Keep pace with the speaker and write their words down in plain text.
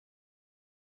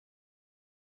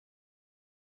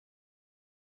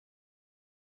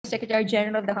Secretary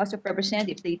General of the House of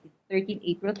Representatives dated 13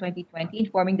 April 2020,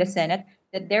 informing the Senate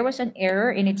that there was an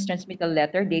error in its transmittal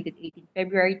letter dated 18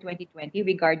 February 2020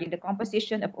 regarding the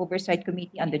composition of Oversight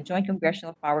Committee on the Joint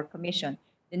Congressional Power Commission.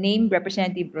 The name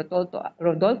Representative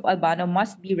Rodolfo Albano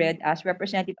must be read as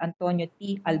Representative Antonio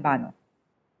T. Albano.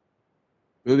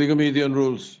 To the Committee on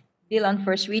Rules. Bill on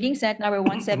first reading, Senate number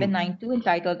 1792,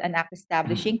 entitled An Act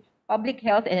Establishing Public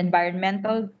Health and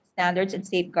Environmental Standards and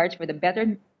Safeguards for the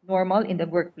Better Normal in the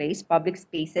Workplace, Public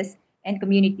Spaces, and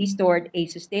Communities Toward a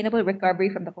Sustainable Recovery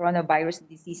from the Coronavirus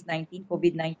Disease 19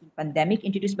 COVID-19 Pandemic,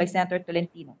 introduced by Senator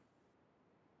Tolentino.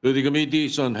 To the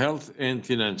Committees on Health and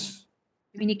Finance.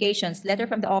 Communications, letter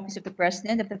from the Office of the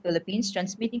President of the Philippines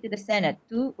transmitting to the Senate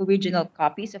two original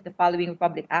copies of the following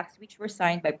Republic Acts which were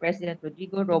signed by President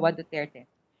Rodrigo Roa Duterte.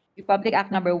 Republic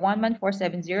Act number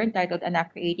 11470, entitled An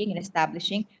Act Creating and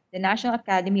Establishing the National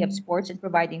Academy of Sports and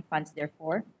Providing Funds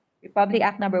Therefore. Republic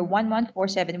Act number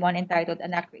 11471, entitled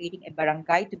An Act Creating a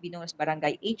Barangay to be known as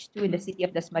Barangay H2 in the city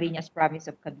of Dasmariñas, province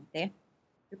of Cavite.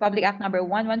 Republic Act number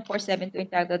 11472,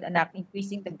 entitled An Act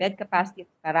Increasing the Bed Capacity of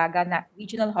Caraga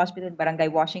Regional Hospital in Barangay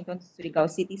Washington, Surigao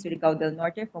City, Surigao del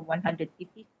Norte from 150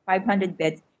 to 500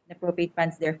 beds and appropriate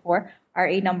funds therefore.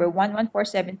 RA number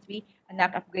 11473, An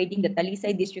Act Upgrading the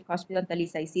Talisay District Hospital in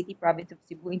Talisay City, province of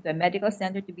Cebu into a medical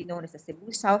center to be known as the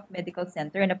Cebu South Medical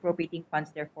Center and appropriating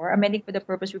funds therefore. Amending for the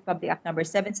purpose Republic Act number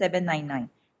 7799.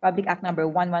 Public Act number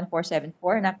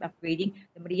 11474, an act upgrading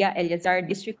the Maria Eleazar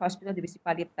District Hospital, the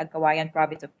Municipality of Tagkawayan,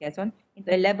 province of Quezon,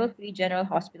 into a level 3 general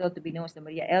hospital to be known as the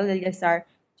Maria L. Eleazar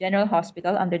General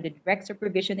Hospital under the direct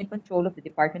supervision and control of the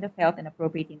Department of Health and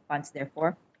appropriating funds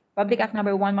therefore. Public Act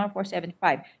number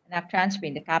 11475, an act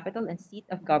transferring the capital and seat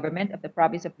of government of the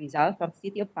province of Rizal from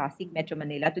city of Pasig, Metro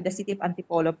Manila to the city of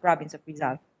Antipolo, province of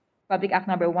Rizal. Public Act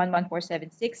number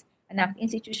 11476, an act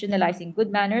institutionalizing good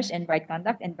manners and right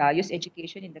conduct and values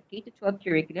education in the K-12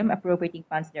 curriculum, appropriating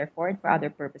funds therefore and for other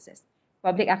purposes.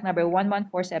 Public Act number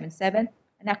 11477,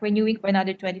 an act renewing for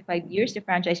another 25 years the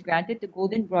franchise granted to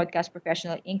Golden Broadcast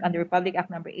Professional Inc. under Republic Act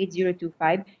number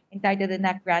 8025, entitled An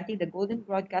Act Granting the Golden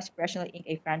Broadcast Professional Inc.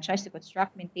 a franchise to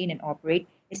construct, maintain, and operate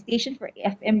a station for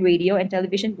FM radio and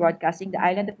television broadcasting the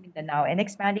island of Mindanao and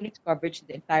expanding its coverage to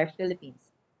the entire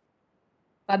Philippines.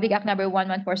 Public Act number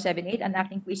 11478, an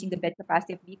act increasing the bed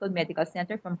capacity of Bicol Medical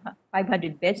Center from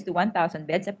 500 beds to 1,000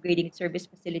 beds, upgrading its service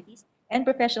facilities and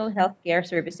professional health care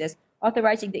services,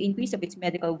 authorizing the increase of its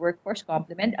medical workforce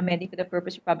complement, amending for the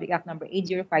purpose Republic Act number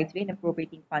 8053 and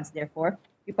appropriating funds therefore.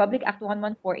 Republic Act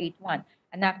 11481,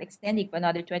 an act extending for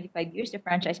another 25 years the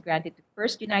franchise granted to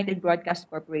First United Broadcast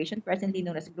Corporation, presently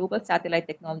known as Global Satellite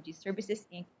Technology Services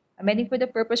Inc., amending for the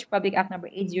purpose Republic Act number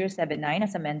 8079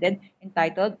 as amended,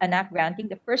 entitled An Act Granting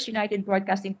the First United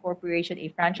Broadcasting Corporation a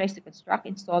franchise to construct,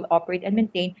 install, operate, and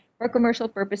maintain for commercial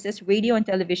purposes radio and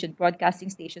television broadcasting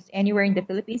stations anywhere in the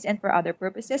Philippines and for other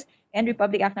purposes, and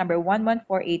Republic Act number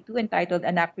 11482, entitled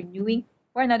An Act Renewing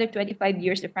for another 25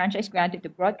 years the franchise granted to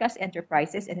Broadcast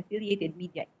Enterprises and Affiliated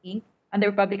Media Inc. under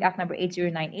Republic Act number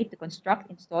 8098 to construct,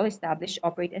 install, establish,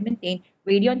 operate, and maintain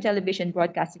radio and television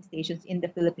broadcasting stations in the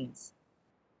Philippines.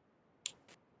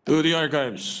 To the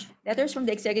Archives. Letters from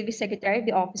the Executive Secretary of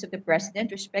the Office of the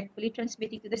President respectfully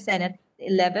transmitting to the Senate the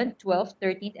 11th, 12th,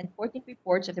 13th, and 14th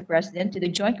reports of the President to the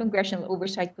Joint Congressional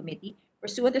Oversight Committee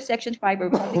pursuant to Section 5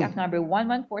 of Republic Act number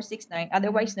 11469,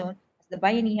 otherwise known as the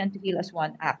Bayanihan to Heal as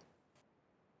One Act.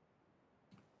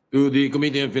 To the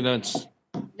Committee on Finance.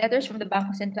 Letters from the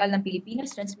Bangko Sentral ng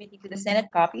Pilipinas transmitting to the Senate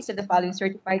copies of the following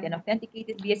certified and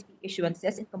authenticated BSP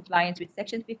issuances in compliance with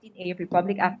Section 15A of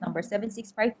Republic Act number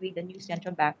 7653, the new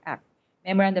Central Bank Act.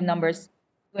 Memorandum numbers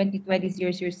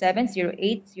 2020-007,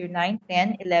 08, 09,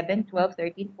 10, 11, 12,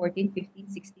 13, 14, 15,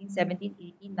 16, 17,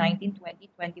 18, 19, 20,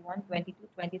 21, 22,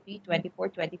 23, 24,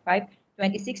 25,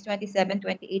 26, 27,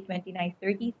 28, 29,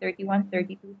 30, 31,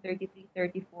 32, 33,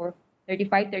 34,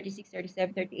 35, 36,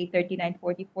 37, 38, 39,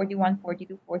 40, 41,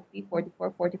 42, 43,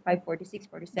 44, 45, 46,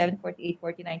 47, 48,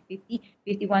 49, 50,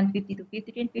 51, 52,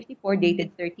 53, and 54,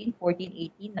 dated 13, 14,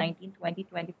 18, 19, 20,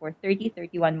 24, 30,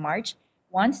 31 March,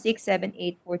 1, 6, 7,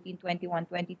 8, 14, 21,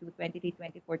 22, 23,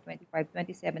 24, 25,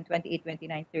 27, 28,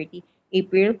 29, 30,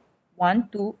 April, 1,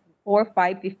 2, 4,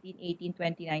 5, 15, 18,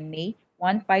 29 May,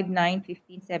 1, 5, 9,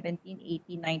 15, 17,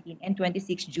 18, 19, and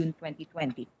 26 June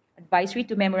 2020. Advisory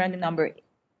to Memorandum Number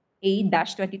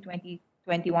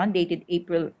A-2020-21 dated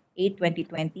April 8,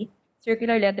 2020.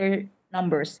 Circular Letter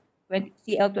Numbers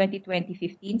CL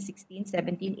 2020-15, 16,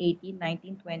 17, 18,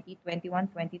 19, 20, 21,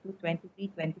 22, 23,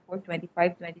 24,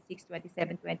 25, 26,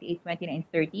 27, 28, 29,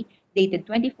 30, dated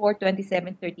 24,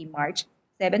 27, 30 March,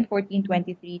 7, 14,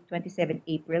 23, 27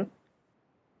 April,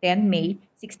 10 May,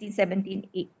 16, 17,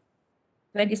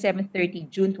 2730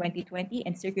 June 2020,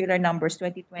 and circular numbers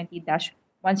 2020-1079,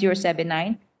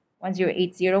 1080,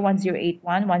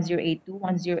 1081, 1082,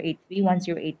 1083,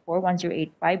 1084,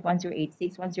 1085,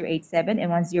 1086, 1087,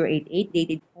 and 1088,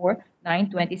 dated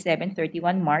 4/9/27,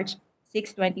 31 March,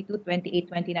 6/22, 28,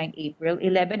 29 April,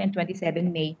 11 and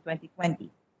 27 May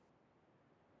 2020.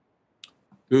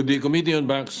 To the Committee on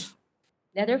Banks.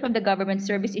 Letter from the Government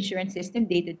Service Insurance System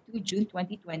dated 2 June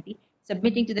 2020,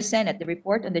 submitting to the Senate the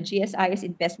report on the GSIS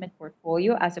investment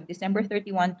portfolio as of December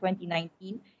 31,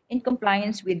 2019, in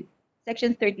compliance with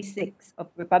Section 36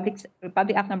 of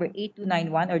Republic Act Number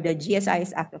 8291, or the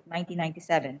GSIS Act of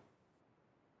 1997.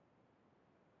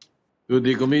 To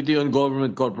the Committee on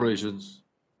Government Corporations.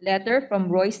 Letter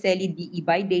from Roy Celi D.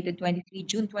 Ibay dated 23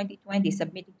 June 2020,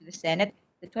 submitting to the Senate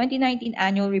the 2019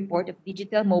 annual report of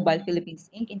Digital Mobile Philippines,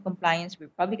 Inc. in compliance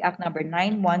with Republic Act Number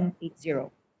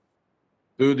 9180.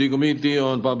 To the Committee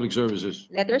on Public Services.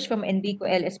 Letters from Enrico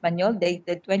L. Espanyol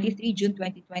dated 23 June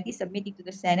 2020, submitting to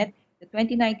the Senate the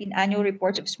 2019 annual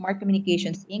reports of Smart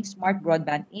Communications, Inc., Smart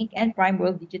Broadband, Inc., and Prime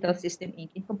World Digital System, Inc.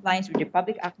 in compliance with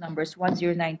Republic Act Numbers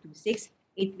 10926,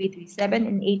 8337,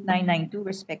 and 8992,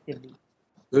 respectively.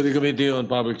 To the Committee on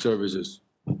Public Services.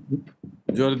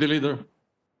 Majority Leader.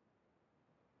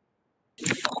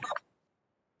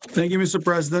 Thank you, Mr.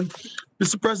 President.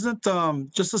 Mr. President,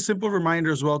 just a simple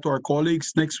reminder as well to our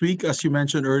colleagues. Next week, as you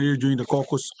mentioned earlier during the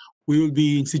caucus, we will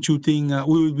be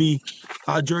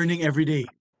adjourning every day,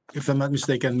 if I'm not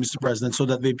mistaken, Mr. President, so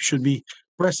that they should be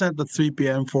present at 3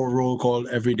 p.m. for roll call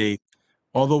every day.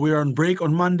 Although we are on break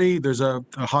on Monday, there's a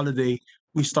holiday.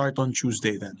 We start on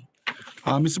Tuesday then.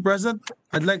 Mr. President,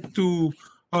 I'd like to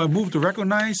move to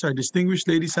recognize our distinguished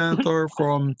lady senator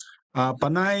from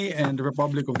Panay and the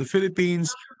Republic of the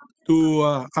Philippines.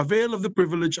 To avail of the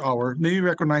privilege hour, may we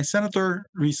recognize Senator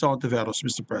Risa Ontiveros,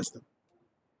 Mr. President.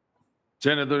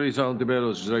 Senator Risa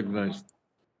Ontiveros is recognized.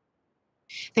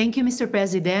 Thank you, Mr.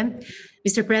 President.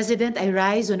 Mr. President, I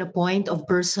rise on a point of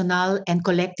personal and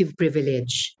collective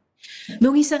privilege.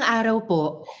 Noong isang araw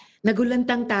po,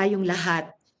 nagulantang tayong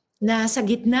lahat na sa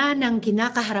gitna ng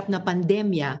kinakaharap na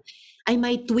pandemya ay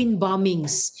may twin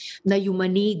bombings na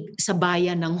yumanig sa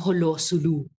bayan ng Jolo,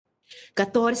 Sulu.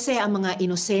 14 ang mga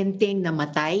inosenteng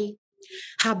namatay,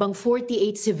 habang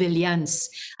 48 civilians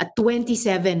at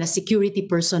 27 na security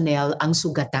personnel ang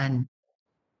sugatan.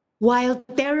 While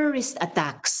terrorist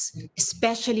attacks,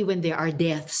 especially when there are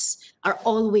deaths, are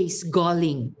always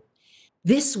galling,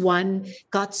 this one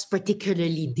cuts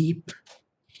particularly deep.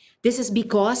 This is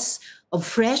because of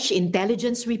fresh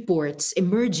intelligence reports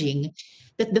emerging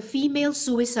that the female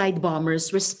suicide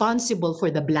bombers responsible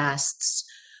for the blasts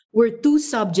were two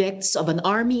subjects of an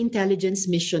Army intelligence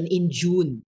mission in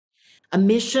June, a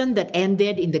mission that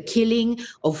ended in the killing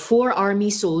of 4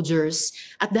 Army soldiers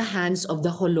at the hands of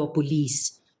the Jolo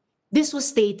police. This was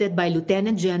stated by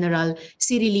Lieutenant General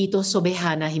Cirilito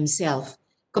Sobejana himself,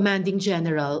 Commanding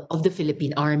General of the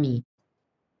Philippine Army.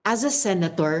 As a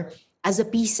senator, as a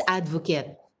peace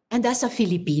advocate, and as a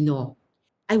Filipino,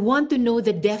 I want to know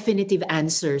the definitive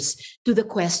answers to the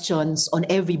questions on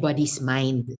everybody's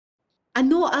mind.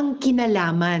 Ano ang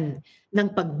kinalaman ng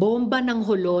pagbomba ng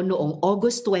Jolo noong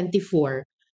August 24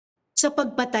 sa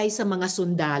pagpatay sa mga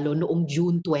sundalo noong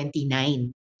June 29?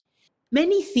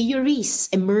 Many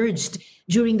theories emerged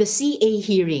during the CA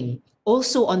hearing,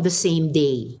 also on the same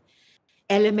day.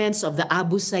 Elements of the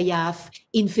Abu Sayyaf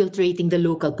infiltrating the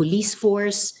local police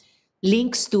force,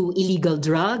 links to illegal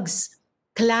drugs,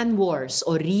 clan wars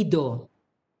o RIDO.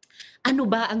 Ano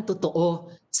ba ang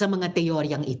totoo sa mga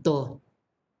teoryang ito?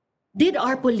 Did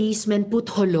our policemen put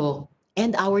Jolo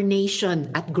and our nation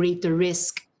at greater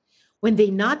risk when they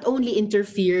not only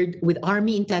interfered with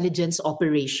Army intelligence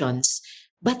operations,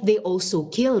 but they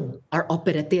also killed our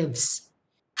operatives?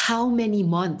 How many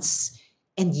months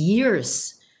and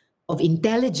years of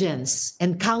intelligence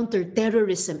and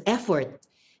counter-terrorism effort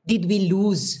did we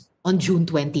lose on June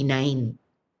 29?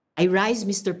 I rise,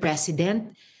 Mr.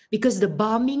 President, because the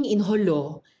bombing in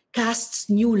Jolo casts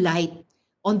new light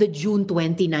on the June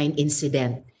 29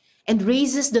 incident and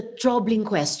raises the troubling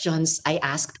questions I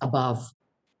asked above.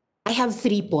 I have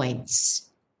 3 points.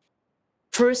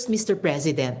 First, Mr.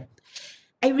 President,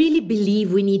 I really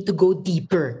believe we need to go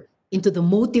deeper into the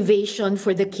motivation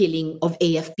for the killing of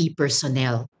AFP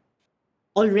personnel.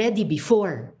 Already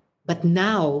before, but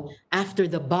now, after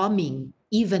the bombing,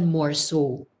 even more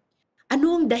so.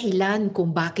 Ano ang dahilan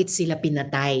kung bakit sila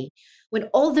pinatay when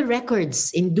all the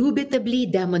records indubitably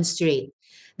demonstrate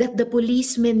that the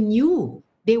policemen knew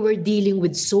they were dealing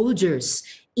with soldiers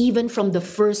even from the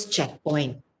first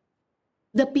checkpoint?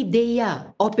 The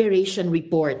PIDEA operation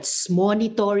reports,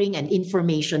 monitoring and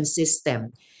information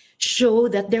system, show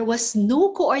that there was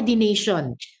no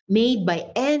coordination made by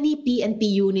any PNP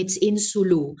units in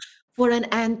Sulu for an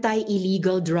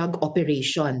anti-illegal drug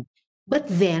operation. But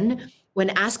then, when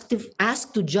asked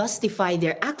to justify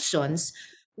their actions,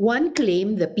 one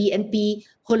claim the PNP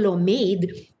Holo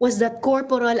made was that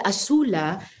Corporal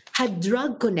Asula had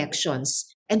drug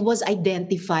connections and was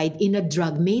identified in a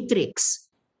drug matrix.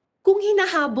 Kung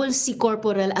hinahabol si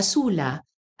Corporal Asula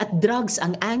at drugs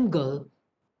ang angle,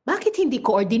 bakit hindi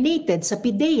coordinated sa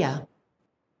PIDEA?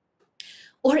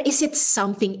 Or is it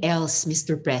something else,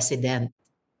 Mr. President?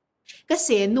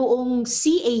 Kasi noong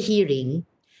CA hearing,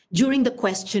 during the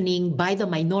questioning by the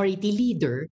minority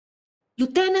leader,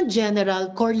 Lieutenant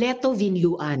General Corleto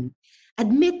Vinluan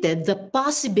admitted the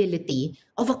possibility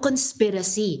of a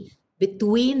conspiracy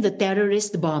between the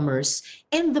terrorist bombers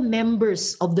and the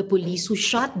members of the police who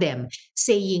shot them,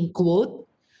 saying, quote,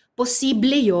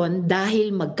 "Posible yon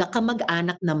dahil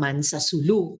magkakamag-anak naman sa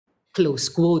Sulu," close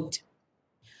quote.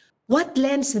 What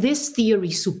lends this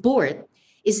theory support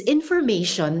is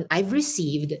information I've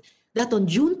received that on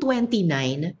June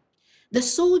 29, the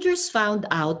soldiers found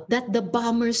out that the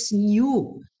bombers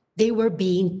knew they were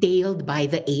being tailed by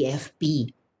the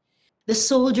AFP. The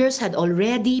soldiers had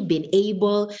already been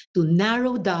able to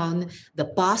narrow down the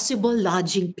possible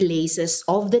lodging places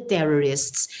of the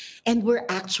terrorists and were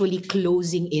actually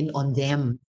closing in on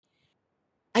them.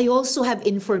 I also have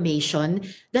information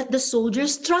that the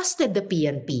soldiers trusted the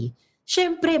PNP.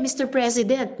 Siyempre, Mr.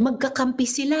 President, magkakampi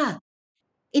sila.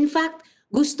 In fact,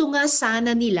 gusto nga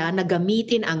sana nila na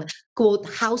gamitin ang quote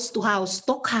house-to-house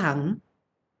tokhang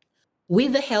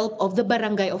with the help of the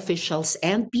barangay officials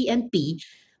and PNP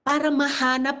para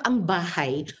mahanap ang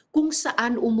bahay kung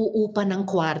saan umuupa ng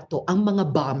kwarto ang mga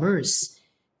bombers.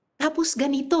 Tapos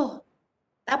ganito,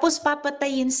 tapos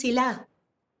papatayin sila,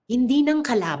 hindi ng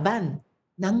kalaban,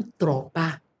 ng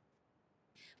tropa.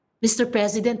 Mr.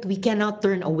 President, we cannot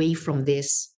turn away from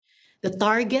this. The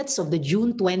targets of the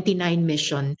June 29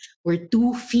 mission were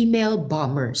 2 female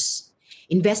bombers.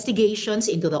 Investigations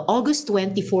into the August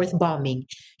 24th bombing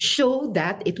show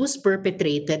that it was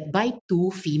perpetrated by 2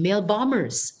 female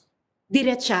bombers.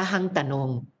 Diretsahang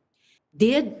tanong,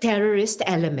 did terrorist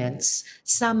elements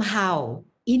somehow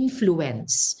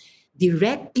influence,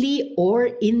 directly or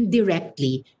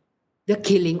indirectly, the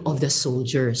killing of the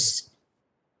soldiers?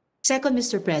 Second,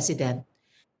 Mr. President,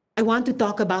 I want to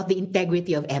talk about the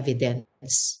integrity of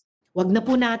evidence. Wag na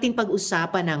po natin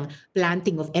pag-usapan ng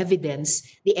planting of evidence.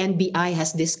 The NBI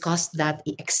has discussed that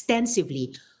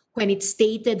extensively when it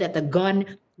stated that a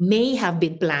gun may have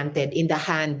been planted in the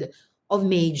hand of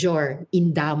Major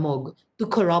Indamog to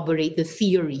corroborate the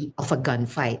theory of a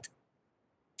gunfight.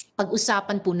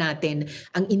 Pag-usapan po natin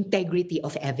ang integrity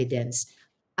of evidence,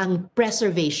 ang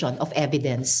preservation of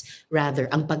evidence, rather,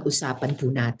 ang pag-usapan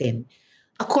po natin.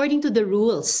 According to the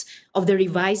rules of the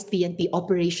revised PNP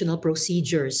operational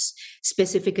procedures,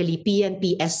 specifically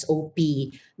PNP SOP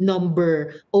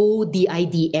number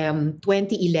ODIDM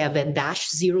 2011-008,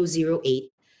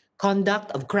 conduct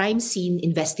of crime scene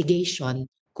investigation,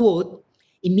 quote,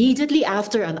 immediately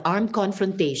after an armed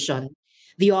confrontation,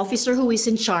 the officer who is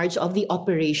in charge of the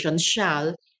operation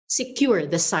shall secure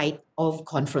the site of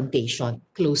confrontation,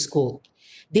 close quote.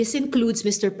 This includes,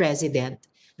 Mr. President,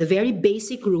 the very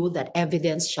basic rule that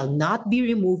evidence shall not be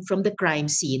removed from the crime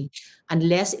scene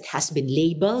unless it has been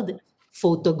labeled,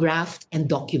 photographed, and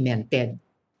documented.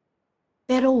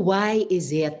 Pero why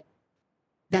is it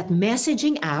that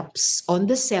messaging apps on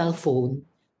the cell phone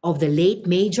of the late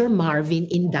Major Marvin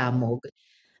Indamog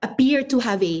appear to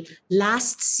have a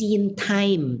last seen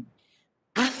time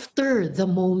after the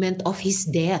moment of his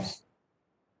death?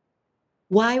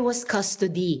 Why was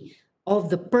custody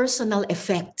of the personal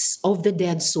effects of the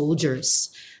dead soldiers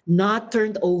not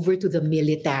turned over to the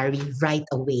military right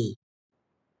away?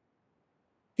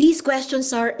 These questions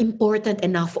are important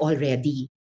enough already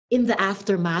in the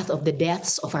aftermath of the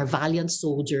deaths of our valiant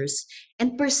soldiers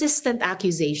and persistent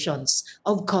accusations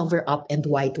of cover-up and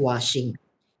whitewashing.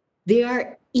 They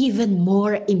are even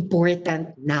more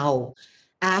important now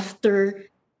after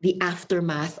the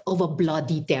aftermath of a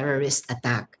bloody terrorist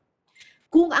attack.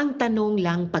 Kung ang tanong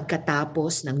lang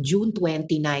pagkatapos ng June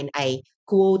 29 ay,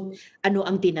 quote, ano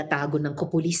ang tinatago ng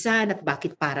kapulisan at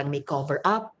bakit parang may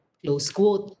cover-up, close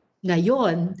quote.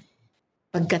 Ngayon,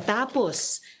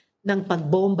 pagkatapos ng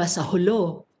pagbomba sa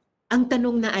Hulo, ang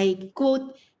tanong na ay,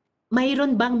 quote,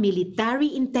 mayroon bang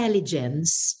military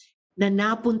intelligence na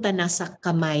napunta na sa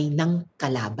kamay ng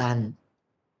kalaban?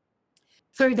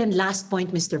 Third and last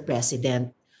point, Mr.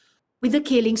 President, with the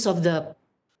killings of the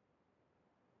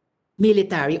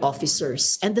military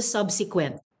officers and the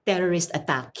subsequent terrorist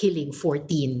attack killing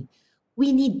 14, we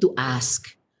need to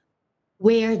ask,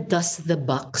 Where does the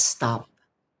buck stop?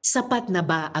 Sapat na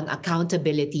ba ang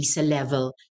accountability sa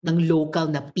level ng local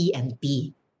na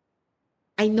PNP?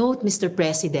 I note, Mr.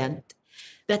 President,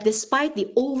 that despite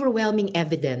the overwhelming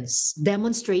evidence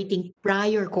demonstrating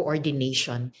prior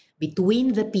coordination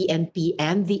between the PNP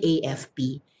and the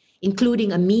AFP,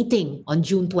 including a meeting on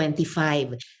June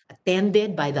 25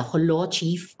 attended by the Holo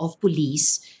Chief of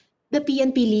Police, the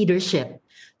PNP leadership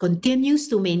continues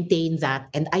to maintain that,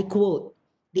 and I quote,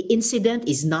 "The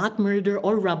incident is not murder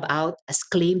or rub out as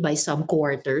claimed by some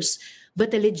quarters,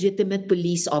 but a legitimate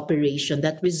police operation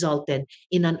that resulted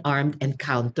in an armed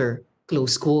encounter."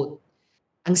 Close quote.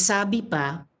 Ang sabi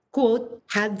pa, quote,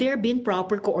 "Had there been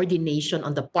proper coordination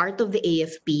on the part of the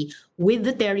AFP with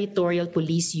the territorial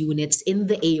police units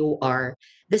in the AOR,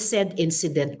 the said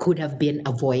incident could have been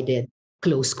avoided."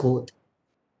 Close quote.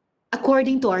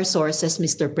 According to our sources,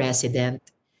 Mr. President,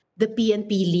 the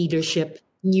PNP leadership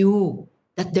knew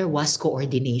that there was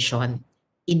coordination.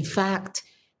 In fact,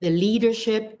 the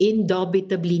leadership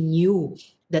indubitably knew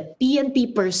that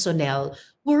PNP personnel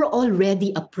were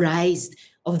already apprised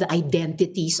of the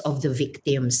identities of the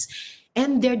victims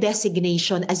and their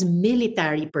designation as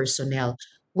military personnel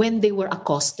when they were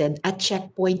accosted at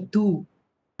Checkpoint 2.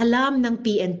 Alam ng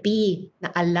PNP na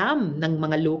alam ng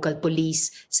mga local police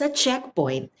sa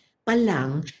checkpoint pa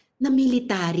lang na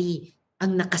military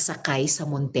ang nakasakay sa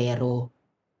Montero.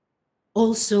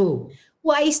 Also,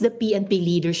 why is the PNP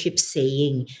leadership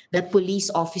saying that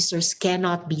police officers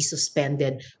cannot be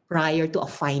suspended prior to a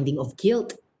finding of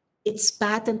guilt? It's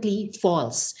patently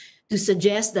false to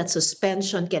suggest that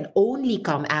suspension can only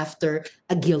come after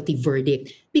a guilty verdict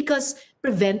because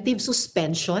preventive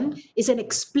suspension is an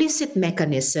explicit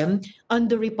mechanism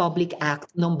under Republic Act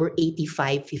number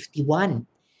 8551.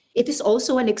 It is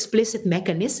also an explicit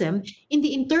mechanism in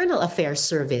the Internal Affairs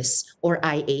Service or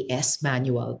IAS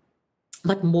manual.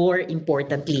 But more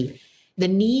importantly, the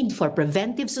need for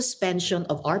preventive suspension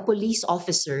of our police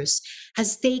officers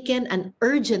has taken an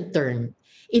urgent turn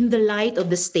in the light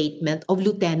of the statement of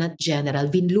Lieutenant General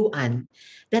Vinluan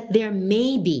that there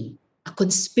may be a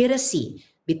conspiracy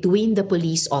between the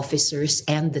police officers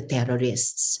and the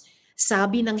terrorists.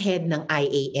 Sabi ng head ng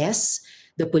IAS,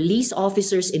 the police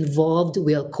officers involved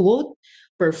will, quote,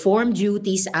 "perform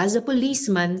duties as a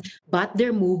policeman, but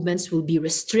their movements will be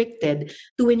restricted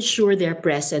to ensure their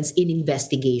presence in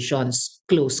investigations."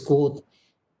 Close quote.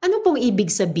 Ano pong ibig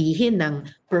sabihin ng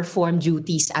perform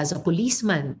duties as a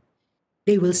policeman?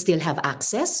 They will still have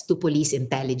access to police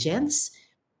intelligence.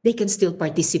 They can still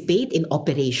participate in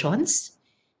operations.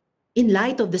 In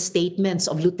light of the statements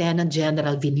of Lieutenant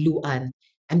General Vinluan,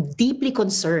 I'm deeply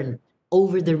concerned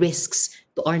over the risks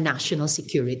to our national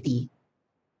security.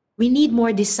 We need more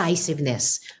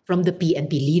decisiveness from the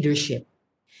PNP leadership.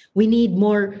 We need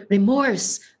more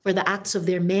remorse for the acts of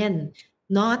their men,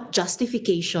 not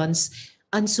justifications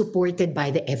unsupported by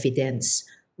the evidence.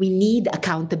 We need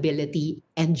accountability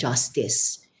and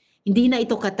justice. Hindi na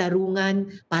ito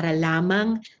katarungan para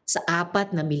lamang sa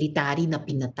 4 na military na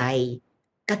pinatay.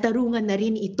 Katarungan na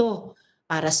rin ito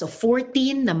para sa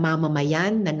 14 na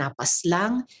mamamayan na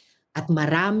napaslang at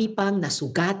marami pang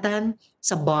nasugatan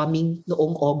sa bombing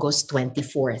noong August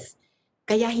 24th.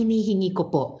 Kaya hinihingi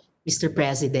ko po, Mr.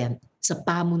 President, sa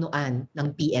pamunuan ng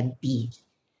PNP,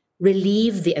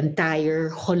 relieve the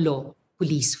entire Holo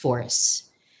Police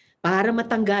Force para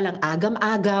matanggal ang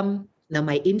agam-agam na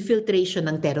may infiltration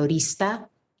ng terorista,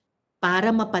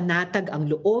 para mapanatag ang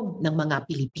loob ng mga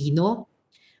Pilipino,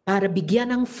 para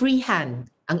bigyan ng free hand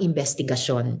ang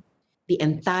investigasyon. The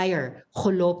entire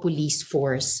Holo Police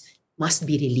Force must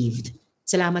be relieved.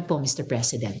 Salamat po, Mr.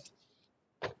 President.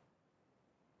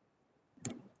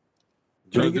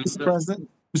 Thank you, Mr. President.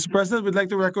 Mr. President, we'd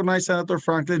like to recognize Senator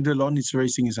Franklin Dillon. He's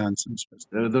raising his hands, Mr. President.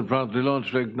 Senator Frank Dillon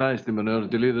is recognized, the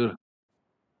Minority Leader.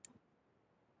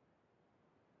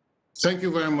 Thank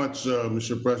you very much,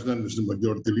 Mr. President, Mr.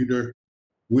 Majority Leader.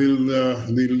 Will the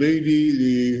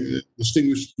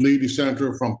distinguished lady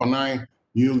senator from Panay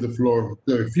yield the floor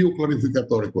to a few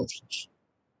clarificatory questions?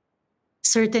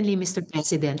 Certainly, Mr.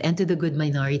 President, and to the good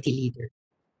Minority Leader.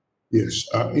 Yes,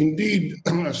 indeed,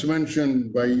 as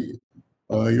mentioned by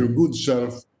your good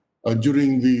self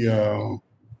during the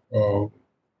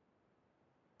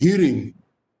hearing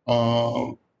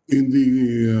in the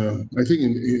I think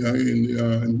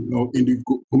in the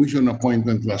commission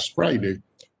appointment last Friday,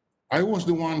 I was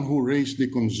the one who raised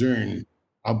the concern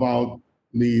about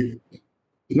the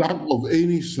lack of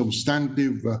any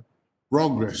substantive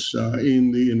progress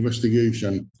in the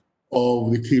investigation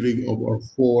of the killing of our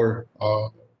 4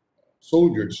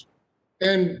 soldiers.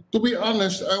 And to be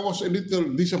honest, I was a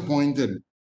little disappointed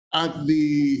at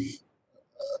the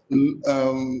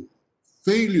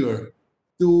failure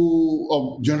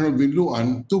of General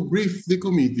Binluan to brief the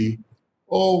committee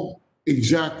of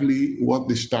exactly what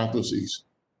the status is.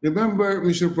 Remember,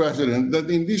 Mr. President, that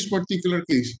in this particular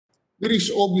case, there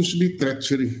is obviously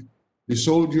treachery. The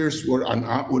soldiers were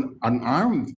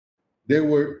unarmed. They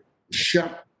were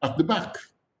shot at the back.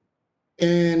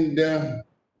 And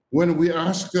when we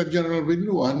asked General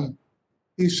Binluan,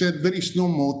 he said there is no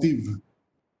motive.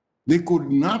 They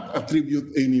could not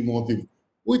attribute any motive,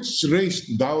 which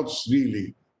raised doubts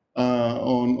really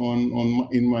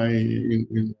in my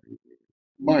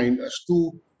mind as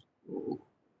to,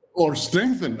 or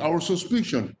strengthened our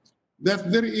suspicion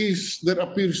that there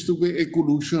appears to be a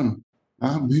collusion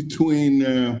between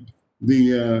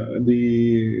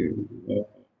the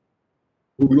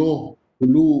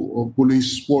Hulu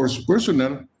police force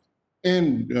personnel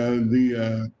and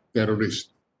the terrorists.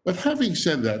 But having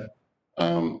said that,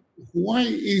 why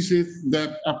is it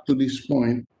that up to this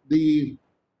point the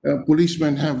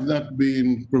policemen have not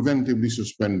been preventively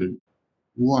suspended?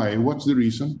 Why? What's the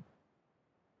reason?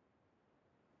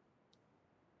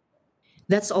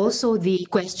 That's also the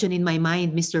question in my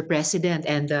mind, Mr. President,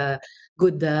 and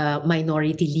good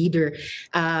minority leader.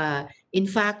 In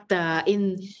fact,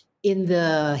 in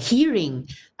the hearing,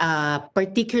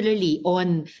 particularly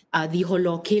on the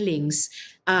Holo killings,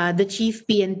 the chief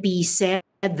PNP said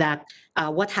that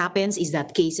what happens is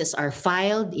that cases are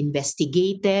filed,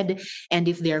 investigated, and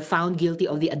if they're found guilty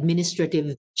of the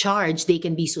administrative charge, they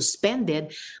can be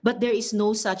suspended. But there is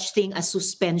no such thing as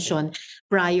suspension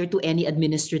prior to any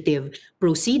administrative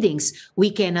proceedings. We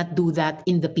cannot do that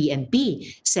in the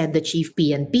PNP, said the chief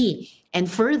PNP. And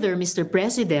further, Mr.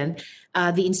 President,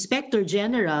 the Inspector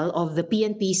General of the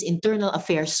PNP's Internal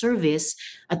Affairs Service,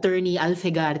 Attorney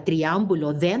Alfegar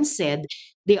Triambulo, then said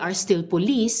they are still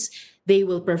police. They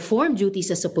will perform duties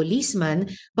as a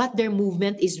policeman, but their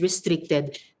movement is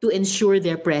restricted to ensure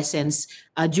their presence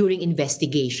during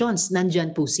investigations.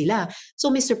 Nandyan po sila. So,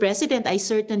 Mr. President, I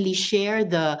certainly share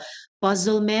the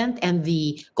puzzlement and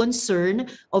the concern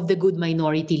of the good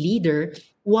minority leader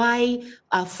why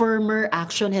firmer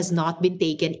action has not been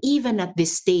taken even at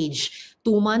this stage,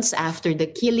 2 months after the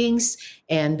killings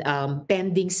and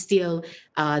pending still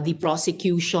the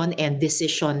prosecution and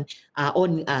decision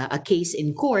on a case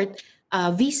in court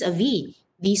vis-a-vis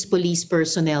these police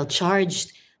personnel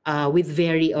charged with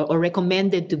very or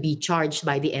recommended to be charged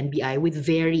by the NBI with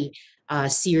very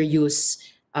serious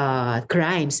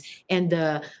crimes. And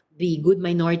the good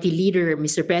minority leader,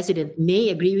 Mr. President, may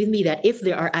agree with me that if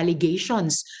there are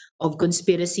allegations of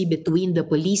conspiracy between the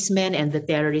policemen and the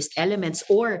terrorist elements,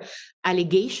 or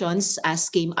allegations as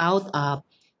came out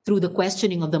through the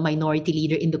questioning of the minority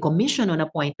leader in the Commission on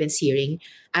Appointments hearing,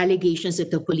 allegations that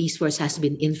the police force has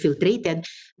been infiltrated,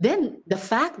 then the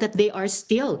fact that they are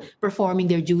still performing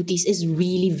their duties is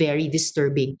really very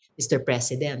disturbing, Mr.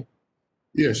 President.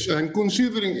 Yes, and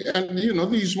considering, and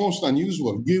this is most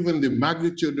unusual given the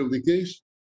magnitude of the case.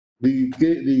 The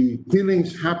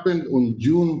killings happened on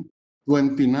June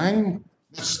 29.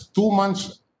 That's 2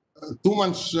 months. 2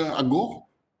 months ago,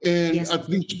 and Yes. at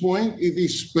this point, it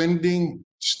is pending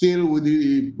still with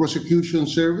the prosecution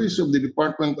service of the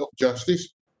Department of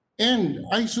Justice. And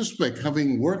I suspect,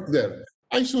 having worked there,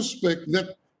 I suspect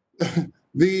that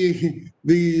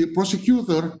the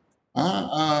prosecutor,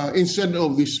 instead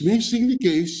of dismissing the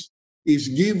case, is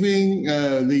giving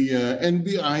the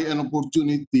NBI an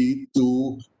opportunity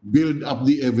to build up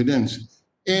the evidence.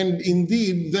 And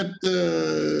indeed, that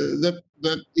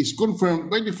is confirmed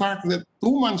by the fact that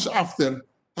 2 months after,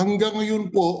 hanggang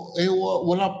ngayon po,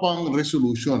 wala pang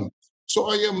resolution. So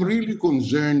I am really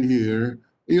concerned here,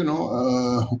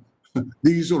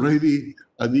 this is already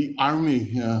the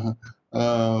army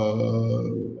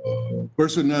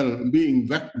personnel being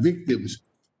victims.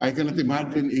 I cannot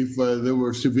imagine if there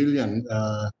were civilian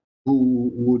who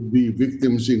would be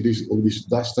victims of this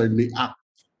dastardly act.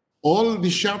 All the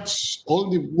shots had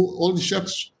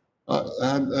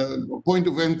point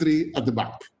of entry at the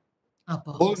back.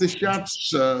 Opo. All the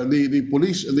shots, the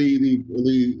police, the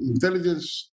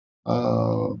intelligence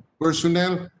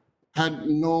personnel had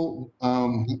no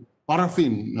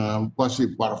paraffin,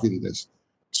 positive paraffin test.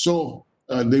 So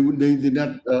they did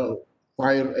not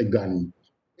fire a gun.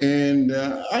 And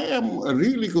I am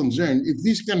really concerned if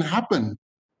this can happen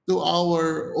to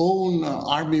our own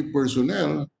army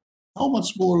personnel, how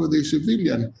much more with a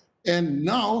civilian? And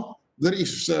now there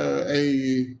is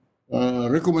a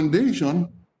recommendation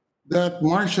that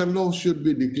martial law should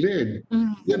be declared.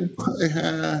 Yan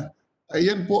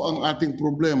po ang ating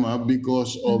problema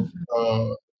because of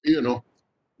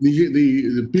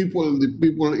the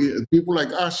people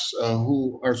like us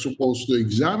who are supposed to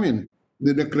examine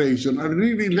the declaration are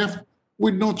really left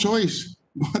with no choice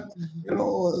but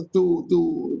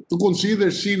to consider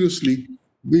seriously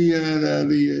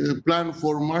the plan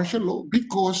for martial law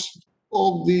because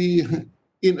of the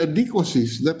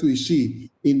inadequacies that we see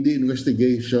in the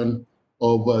investigation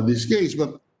of this case.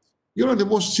 But the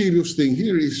most serious thing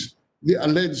here is the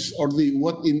alleged or the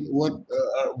what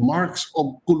marks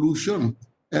of collusion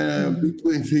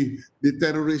between the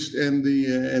terrorist and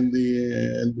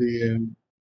the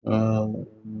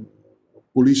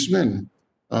policemen.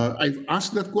 I've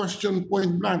asked that question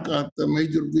point blank at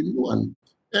Major Vinuan,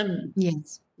 and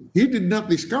Yes. he did not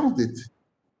discount it.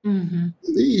 Mhm.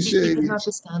 He He said, did not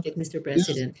discount it, Mr. yes,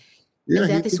 President. yeah,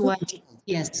 And he that is did not why, discount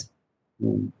yes. it.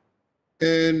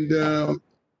 And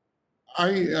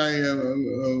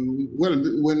well,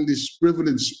 when this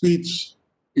privileged speech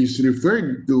is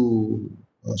referred to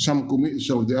some committee,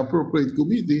 so the appropriate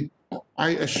committee, I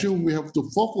assume we have to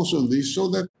focus on this so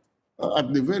that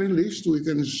at the very least we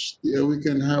can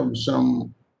have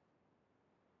some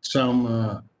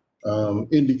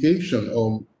indication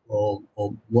of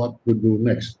what to do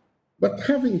next. But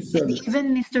having said And that,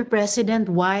 even, Mr. President,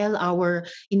 while our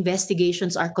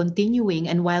investigations are continuing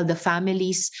and while the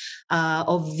families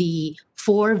of the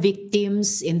 4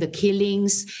 victims in the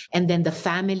killings and then the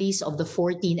families of the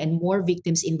 14 and more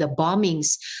victims in the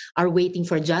bombings are waiting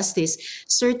for justice,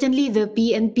 certainly the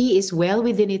PNP is well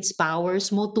within its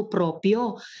powers, motu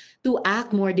proprio, to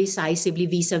act more decisively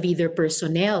vis-a-vis their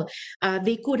personnel.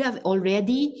 They could have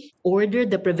already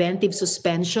ordered the preventive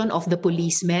suspension of the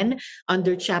policemen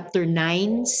under Chapter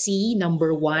 9C,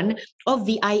 number 1 of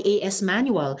the IAS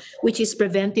manual, which is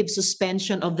preventive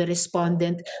suspension of the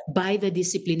respondent by the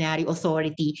disciplinary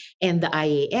authority and the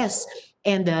IAS.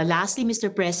 And lastly,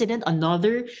 Mr. President,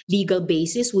 another legal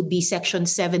basis would be Section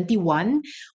 71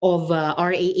 of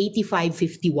RA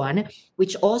 8551,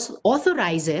 which also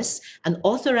authorizes an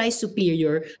authorized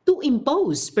superior to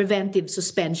impose preventive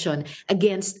suspension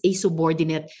against a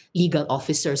subordinate legal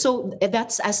officer. So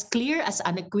that's as clear, as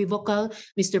unequivocal,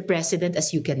 Mr. President,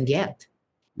 as you can get.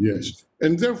 yes,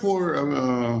 and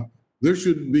therefore there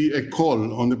should be a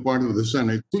call on the part of the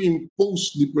Senate to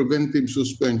impose the preventive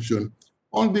suspension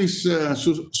on these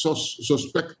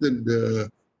suspected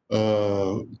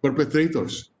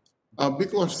perpetrators.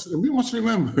 Because we must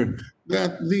remember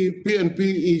that the PNP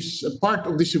is a part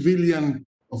of the civilian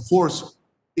force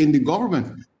in the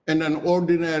government, and an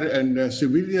ordinary and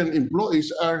civilian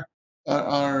employees are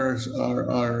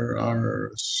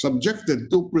subjected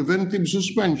to preventive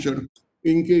suspension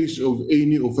in case of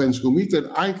any offense committed.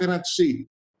 I cannot see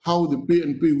how the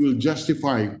PNP will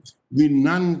justify the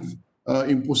non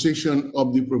imposition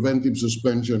of the preventive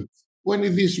suspension when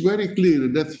it is very clear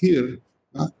that here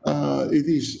it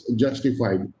is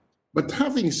justified. But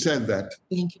having said that,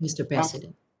 Thank you, Mr.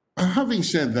 President.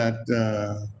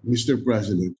 Mr.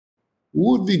 President,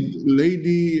 would the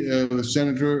lady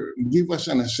senator give us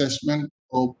an assessment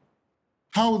of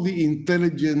how the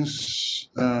intelligence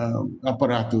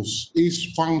apparatus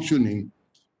is functioning,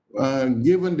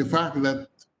 given the fact that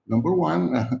number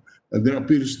one, there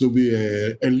appears to be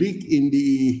a leak in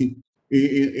the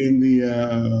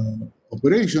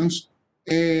operations,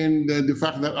 and the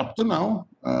fact that up to now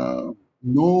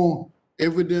no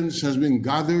evidence has been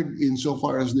gathered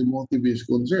insofar as the motive is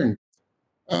concerned.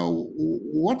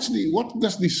 What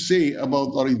does this say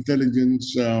about our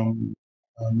intelligence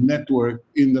network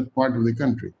in that part of the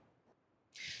country?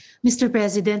 Mr.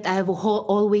 President, I have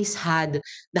always had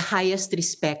the highest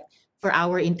respect for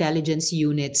our intelligence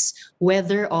units,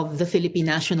 whether of the Philippine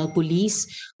National Police,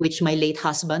 which my late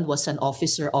husband was an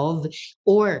officer of,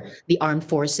 or the Armed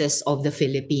Forces of the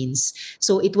Philippines.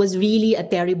 So it was really a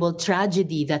terrible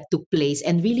tragedy that took place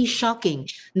and really shocking,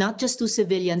 not just to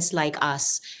civilians like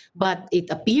us, but it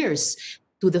appears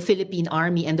to the Philippine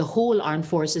Army and the whole armed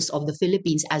forces of the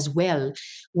Philippines as well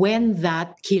when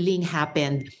that killing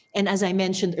happened. And as I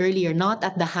mentioned earlier, not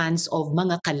at the hands of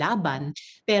mga kalaban,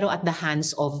 pero at the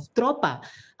hands of tropa.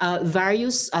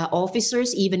 Various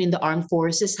officers, even in the armed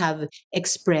forces, have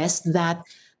expressed that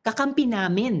kakampi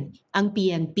namin ang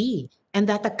PNP. And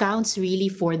that accounts really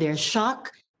for their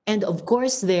shock and of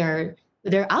course their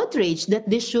outrage that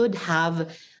this should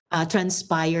have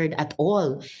transpired at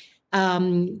all.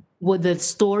 With the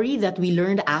story that we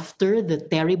learned after the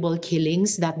terrible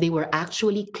killings, that they were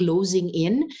actually closing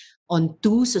in on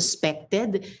 2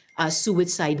 suspected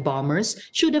suicide bombers,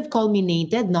 should have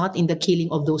culminated not in the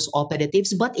killing of those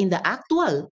operatives, but in the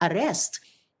actual arrest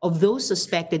of those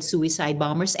suspected suicide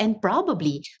bombers. And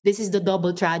probably, this is the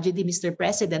double tragedy, Mr.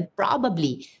 President,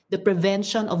 probably the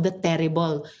prevention of the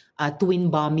terrible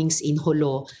twin bombings in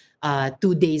Jolo 2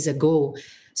 days ago.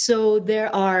 So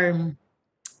there are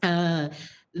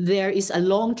there is a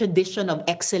long tradition of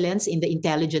excellence in the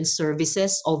intelligence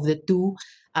services of the two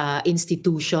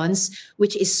institutions,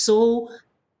 which is so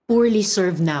poorly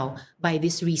served now by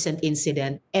this recent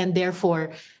incident. And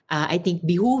therefore, I think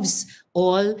behooves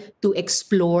all to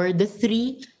explore the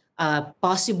three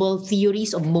possible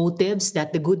theories of motives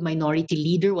that the good minority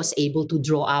leader was able to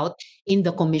draw out in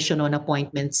the Commission on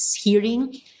Appointments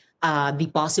hearing, the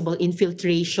possible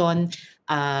infiltration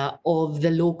of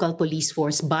the local police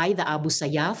force by the Abu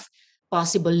Sayyaf,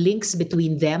 possible links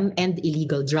between them and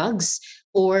illegal drugs,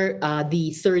 or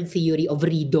the third theory of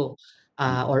Rido,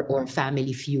 or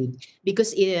family feud,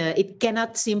 because it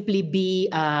cannot simply be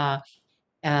a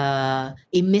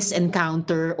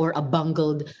misencounter or a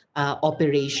bungled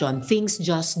operation. Things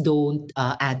just don't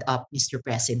add up, Mr.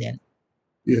 President.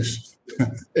 Yes,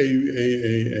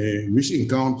 a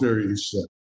misencounter is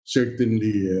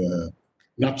certainly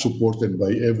not supported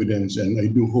by evidence, and I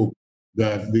do hope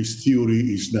that this theory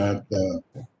is not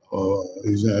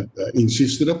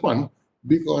insisted upon,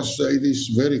 because it is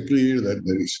very clear that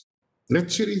there is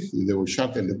treachery. They were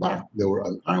shot in the back. They were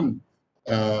unarmed,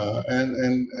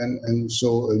 and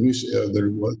so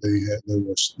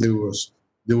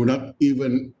they were not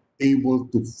even able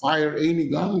to fire any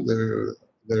gun. Their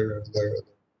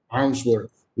arms were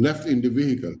left in the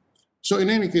vehicle. So in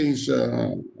any case,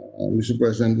 Mr.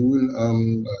 President,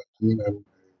 we will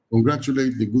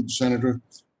congratulate the good senator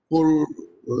for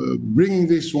bringing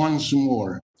this once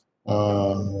more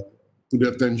to the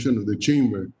attention of the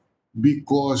chamber,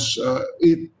 because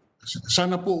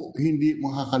sana po hindi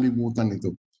makakalimutan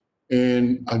ito.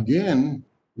 And again,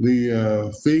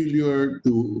 the failure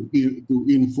to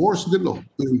enforce the law,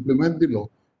 to implement the law,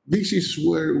 this is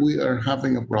where we are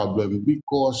having a problem,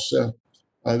 because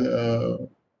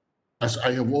as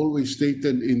I have always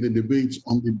stated in the debates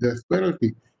on the death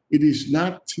penalty, it is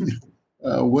not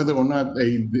whether or not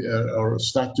or a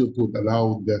statute would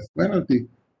allow death penalty,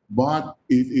 but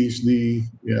it is the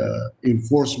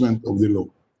enforcement of the law.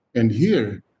 And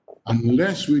here,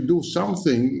 unless we do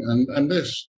something, and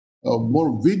unless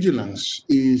more vigilance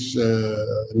is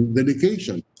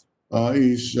dedication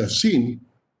is seen,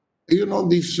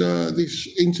 this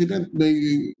incident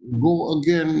may go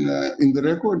again in the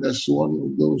record as one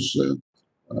of those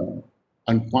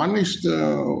unpunished.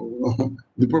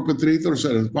 The perpetrators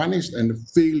are unpunished, and the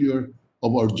failure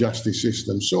of our justice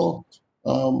system. So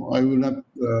I will not,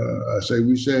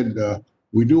 we said,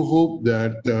 we do hope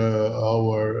that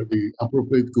the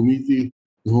appropriate committee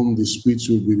to whom this speech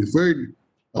will be referred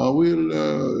will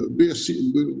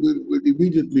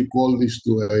immediately call this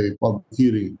to a public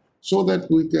hearing, so that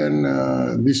we can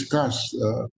discuss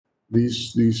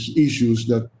these issues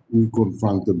that we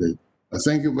confront today.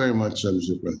 Thank you very much,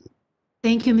 Mr. President.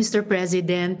 Thank you, Mr.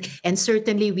 President. And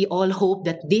certainly we all hope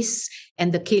that this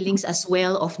and the killings as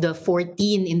well of the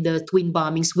 14 in the twin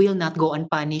bombings will not go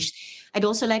unpunished. I'd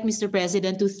also like, Mr.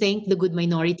 President, to thank the good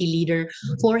minority leader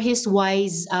for his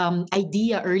wise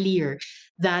idea earlier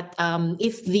that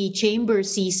if the chamber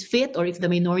sees fit, or if the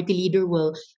minority leader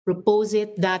will propose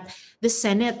it, that the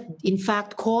Senate in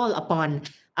fact call upon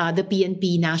the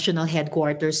PNP national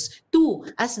headquarters to,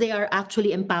 as they are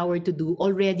actually empowered to do,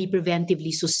 already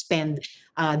preventively suspend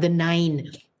the 9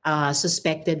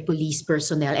 suspected police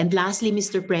personnel. And lastly,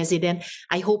 Mr. President,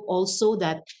 I hope also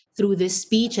that through this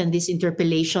speech and this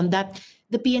interpellation, that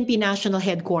the PNP national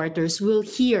headquarters will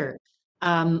hear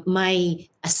my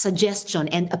suggestion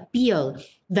and appeal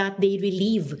that they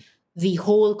relieve the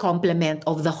whole complement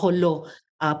of the Holo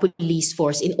police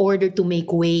force in order to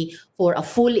make way for a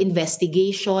full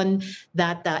investigation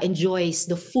that enjoys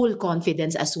the full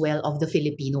confidence as well of the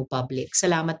Filipino public.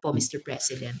 Salamat po, Mr.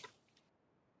 President.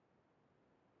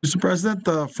 Mr. President,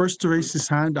 first to raise his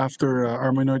hand after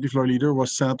our minority floor leader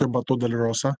was Senator Bato de la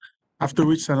Rosa, after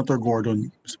which Senator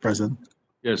Gordon, Mr. President.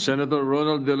 Yes, Senator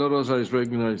Ronald De La Rosa is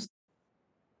recognized.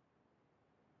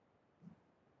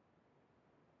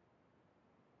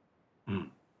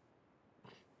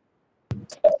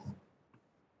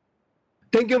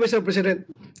 Thank you, Mr. President.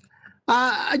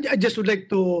 I just would like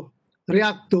to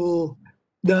react to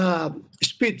the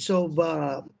speech of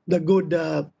the good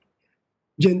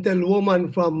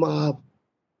gentlewoman from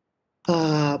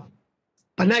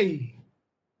Panay.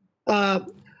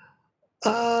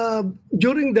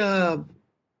 During the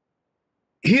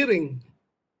hearing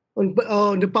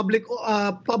on the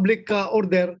public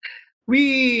order,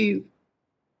 we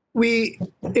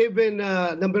even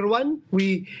number one,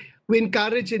 we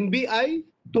encourage in BI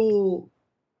to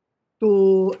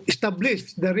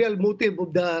establish the real motive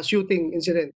of the shooting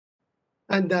incident.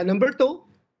 And number two,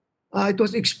 it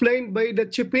was explained by the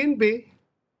Chief PNP,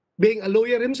 being a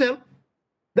lawyer himself,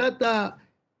 that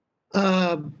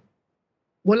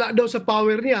wala daw sa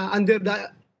power niya under the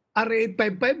RA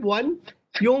 8551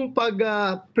 yung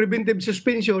preventive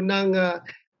suspension ng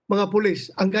mga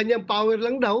pulis. Ang kanyang power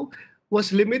lang daw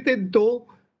was limited to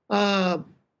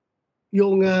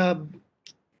yung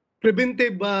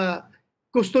preventive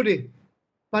custody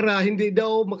para hindi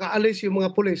daw makaalis yung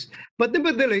mga pulis. But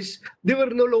nevertheless, they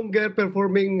were no longer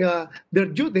performing their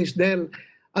duties dahil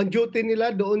ang duty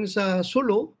nila doon sa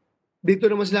Sulo, dito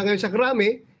naman sila ngayon sa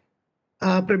Krami,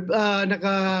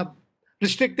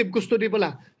 naka-restrictive custody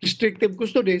pala. Restrictive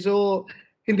custody, so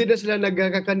hindi na sila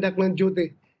nagkakandak ng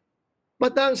duty.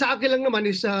 But sa akin lang naman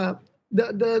is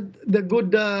the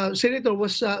good senator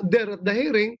was there at the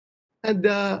hearing and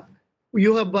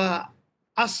you have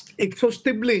asked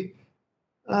exhaustively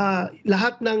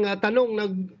lahat ng tanong na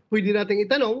pwede nating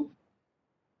itanong.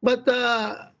 But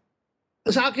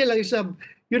sa akin lang is,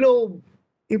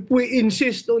 if we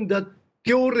insist on that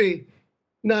theory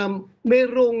na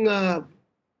merong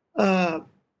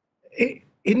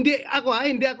hindi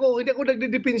ako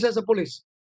nagdidepinsa sa pulis.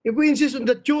 If we insist on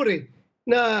that theory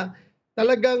na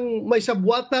talagang may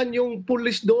sabwatan yung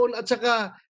pulis doon at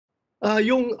saka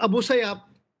yung Abu Sayyaf,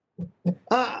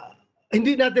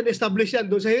 hindi natin establish yan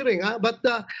doon sa hearing, but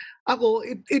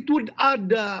it would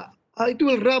add it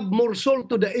will rub more salt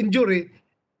to the injury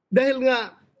dahil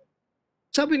nga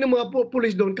sabi ng mga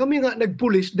pulis doon, kami nga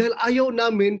nagpulis dahil ayaw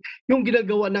namin yung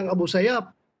ginagawa ng Abu Sayyaf.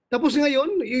 Tapos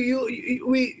ngayon,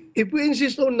 if we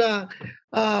insist on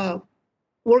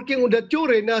working on that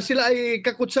theory na sila ay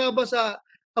kakutsaba sa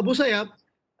Abu Sayyaf,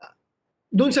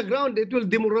 doon sa ground, it will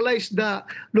demoralize the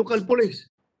local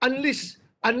police. Unless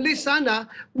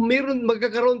sana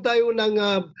magkakaroon tayo ng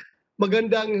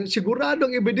magandang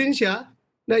siguradong ebidensya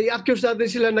na i-accuse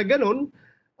natin sila na gano'n,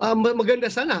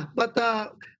 maganda sana. But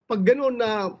pag gano'n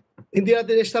na hindi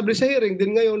natin establish sa hearing,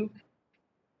 din ngayon,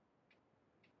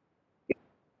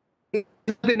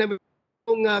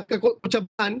 yung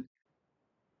kakutsabahan,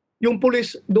 yung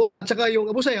police doon at saka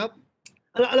yung Abu Sayyaf,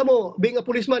 alam mo, being a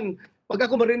policeman, pag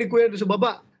ako marinig ko yan sa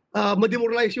baba,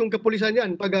 ma-demoralize yung kapulisan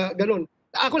yan pag gano'n.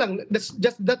 Ako lang,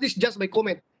 that is just my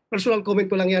comment. Personal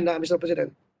comment ko lang yan, Mr.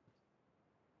 President.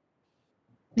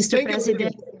 Mr. Thank you.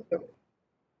 President,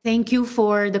 thank you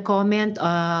for the comment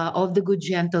of the good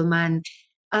gentleman.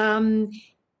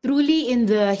 Truly, in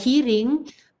the hearing,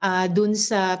 dun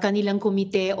sa kanilang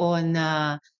Committee on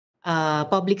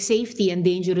Public Safety and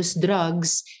Dangerous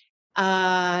Drugs,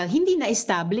 hindi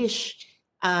na-establish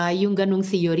yung ganong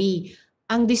theory.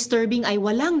 Ang disturbing ay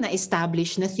walang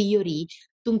na-establish na theory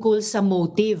tungkol sa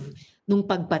motive nung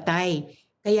pagpatay.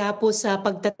 Kaya po sa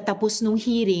pagtatapos ng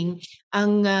hearing,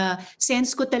 ang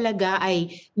sense ko talaga ay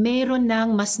meron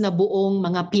ng mas nabuong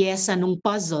mga piyesa ng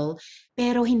puzzle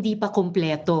pero hindi pa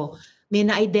kompleto. May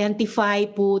na-identify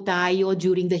po tayo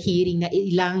during the hearing na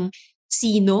ilang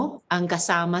sino ang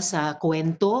kasama sa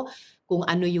kwento, kung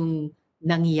ano yung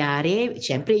nangyari,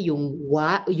 syempre yung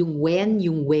when,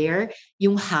 yung where,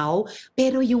 yung how,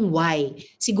 pero yung why.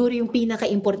 Siguro yung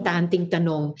pinaka-importanting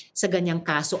tanong sa ganyang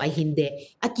kaso ay hindi.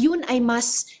 At yun ay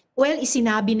mas,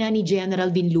 isinabi na ni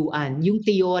General Vinluan, yung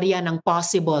teorya ng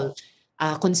possible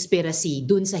conspiracy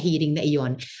dun sa hearing na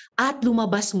iyon. At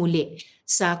lumabas muli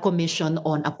sa Commission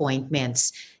on Appointments.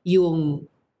 Yung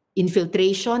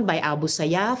infiltration by Abu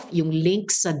Sayyaf, yung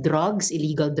links sa drugs,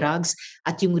 illegal drugs,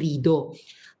 at yung RIDO.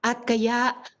 At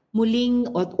kaya muling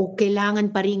o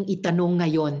kailangan pa rin itanong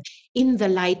ngayon in the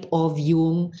light of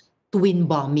yung twin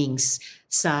bombings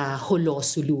sa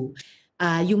Holosulu.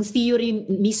 Yung theory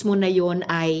mismo na yon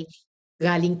ay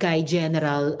galing kay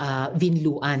General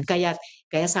Vinluan. Kaya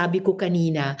sabi ko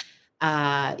kanina,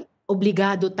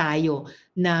 obligado tayo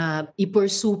na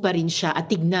i-pursue pa rin siya at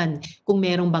tignan kung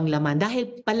merong bang laman.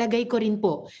 Dahil palagay ko rin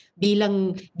po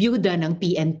bilang byuda ng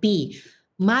PNP,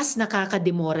 mas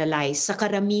nakaka-demoralize sa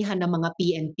karamihan ng mga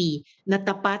PNP na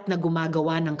tapat na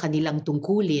gumagawa ng kanilang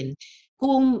tungkulin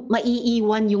kung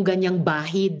maiiwan yung ganyang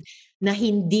bahid na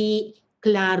hindi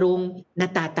klarong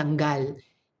natatanggal.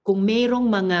 Kung merong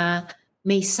mga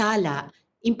may sala,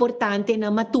 importante na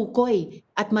matukoy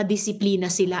at madisiplina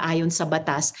sila ayon sa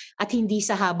batas at hindi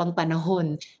sa habang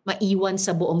panahon maiwan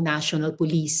sa buong National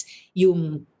Police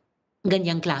yung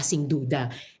ganyang klaseng duda.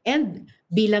 And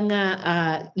bilang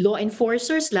law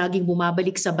enforcers, laging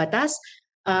bumabalik sa batas,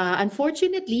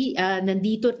 unfortunately,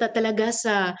 nandito talaga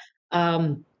sa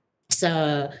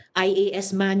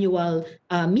IAS manual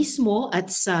mismo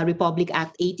at sa Republic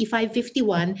Act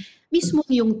 8551, mismo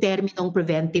yung terminong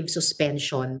preventive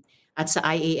suspension at sa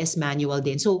IAS manual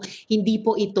din. So hindi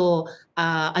po ito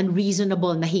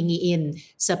unreasonable na hingiin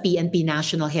sa PNP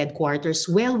National Headquarters,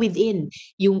 well within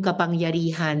yung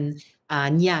kapangyarihan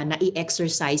niya na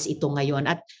i-exercise ito ngayon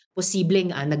at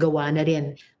posibleng nagawa na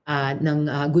rin ng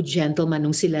good gentleman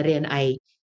nung sila rin ay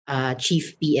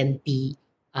Chief PNP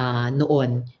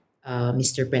noon,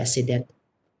 Mr. President.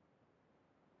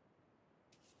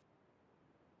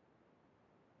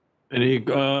 Any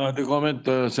other comment,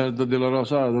 Senator De La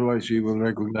Rosa? Otherwise, we will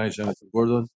recognize Senator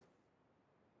Gordon.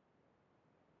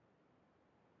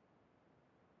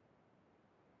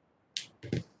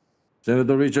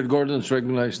 Senator Richard Gordon is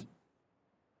recognized.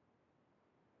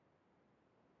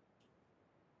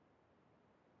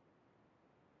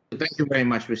 Thank you very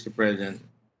much, Mr. President,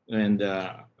 and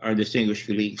our distinguished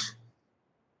colleagues.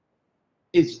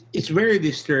 It's very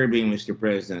disturbing, Mr.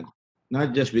 President,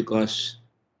 not just because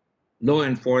law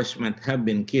enforcement have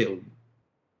been killed,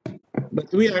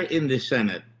 but we are in the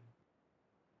Senate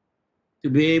to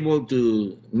be able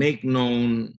to make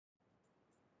known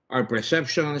our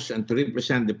perceptions and to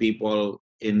represent the people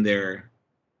in their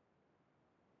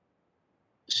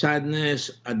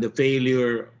sadness at the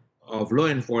failure of law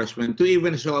enforcement to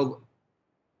even solve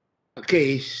a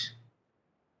case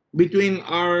between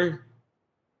our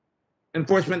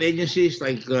enforcement agencies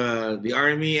like the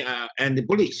Army and the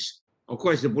police. Of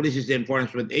course, the police is the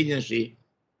enforcement agency,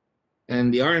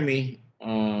 and the Army,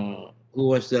 who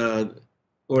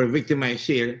were victimized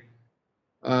here,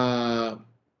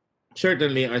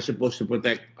 certainly are supposed to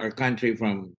protect our country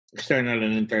from external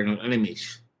and internal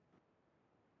enemies.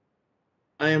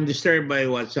 I am disturbed by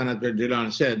what Senator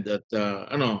Dillon said that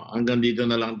hanggang dito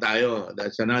na lang tayo.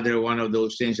 That's another one of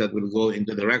those things that will go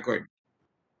into the record.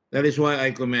 That is why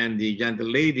I commend the gentle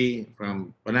lady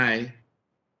from Panay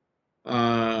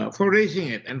for raising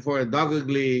it and for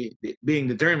doggedly being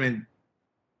determined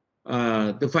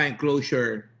to find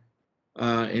closure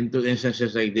into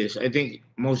instances like this. I think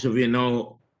most of you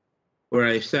know where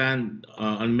I stand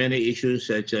on many issues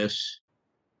such as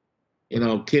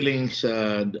killings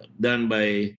done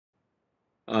by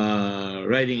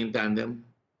riding in tandem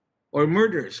or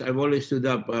murders. I've always stood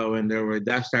up when there were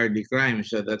dastardly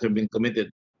crimes that have been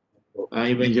committed,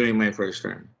 even during my first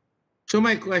term. So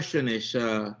my question is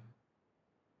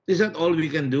that all we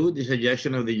can do? The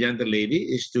suggestion of the gentle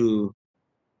lady is to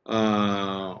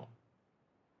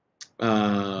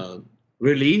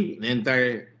relieve the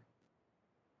entire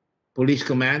police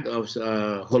command of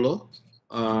Holo.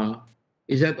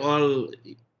 Is that all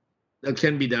that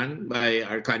can be done by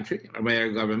our country or by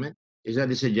our government? Is that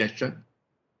the suggestion?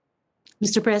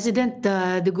 Mr. President,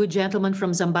 the good gentleman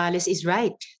from Zambales is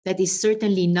right. That is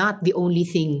certainly not the only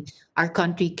thing our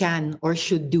country can or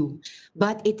should do.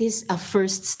 But it is a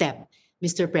first step,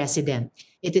 Mr. President.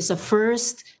 It is a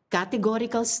first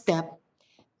categorical step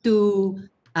to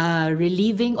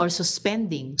relieving or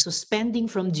suspending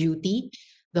from duty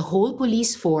the whole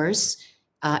police force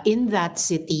in that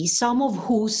city, some of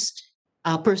whose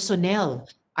personnel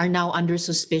are now under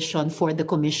suspicion for the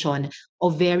commission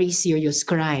of very serious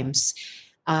crimes.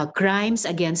 Crimes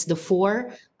against the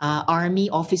 4 Army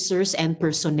officers and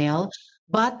personnel,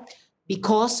 but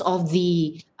because of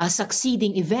the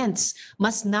succeeding events,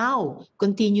 must now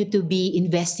continue to be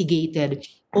investigated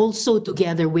also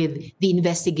together with the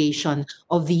investigation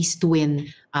of these twin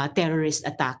terrorist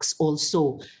attacks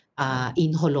also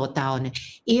in Holo Town.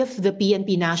 If the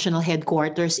PNP National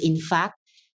Headquarters, in fact,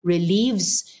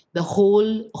 relieves the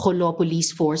whole Holo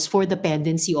Police Force for the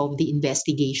pendency of the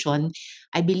investigation,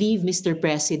 I believe, Mr.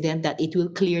 President, that it will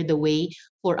clear the way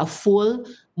for a full,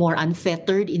 more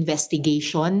unfettered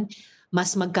investigation.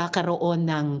 Mas magkakaroon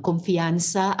ng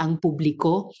kumpiyansa ang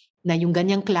publiko na yung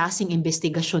ganyang klaseng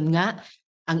investigasyon nga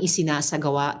ang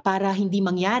isinasagawa para hindi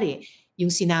mangyari yung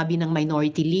sinabi ng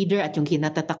minority leader at yung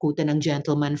kinatatakutan ng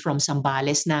gentleman from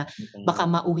Zambales na baka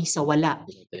mauwi sa wala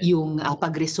yung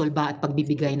pagresolba at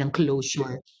pagbibigay ng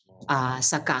closure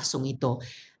sa kasong ito.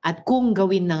 At kung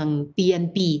gawin ng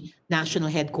PNP National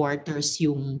Headquarters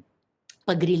yung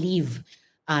pag-relieve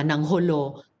ng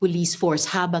Holo Police Force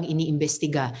habang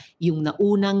iniimbestiga yung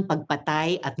naunang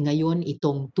pagpatay at ngayon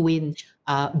itong twin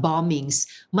bombings,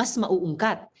 mas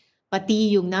mauungkat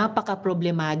pati yung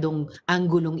napaka-problemadong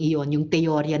anggulong iyon, yung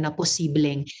teorya na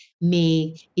posibleng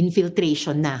may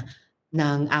infiltration na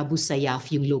ng Abu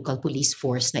Sayyaf, yung local police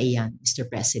force na iyan,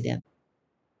 Mr. President.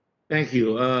 Thank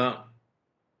you.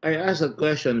 I asked that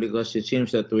question because it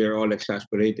seems that we are all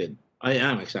exasperated. I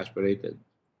am exasperated.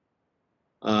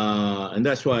 And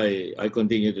that's why I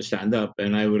continue to stand up.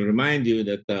 And I will remind you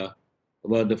that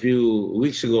about a few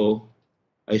weeks ago,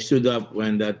 I stood up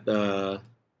when the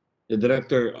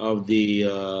director of the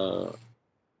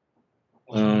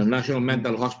National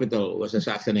Mental Hospital was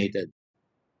assassinated,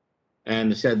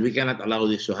 and said we cannot allow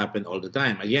this to happen all the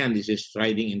time. Again, this is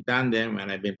riding in tandem,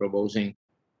 and I've been proposing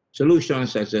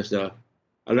solutions such as a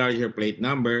larger plate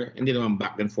number, hindi naman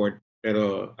back and forth.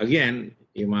 Pero again,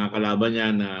 yung mga kalaban niya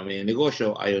na may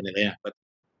negosyo, ayaw nila yan. But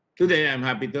today, I'm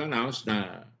happy to announce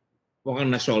na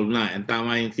mukhang na-solve na. And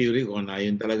tama yung theory ko na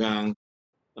yun talagang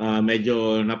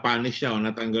medyo napanish siya o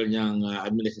natanggal niyang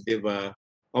administrative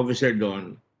officer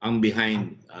doon ang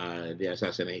behind the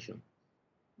assassination.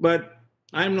 But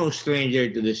I'm no stranger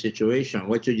to this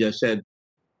situation. What you just said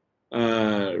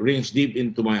rings deep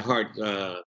into my heart,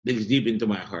 digs deep into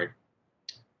my heart.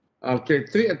 After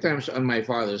 3 attempts on my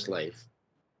father's life,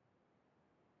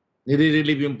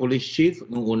 nire-relieve yung police chief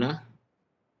nung una.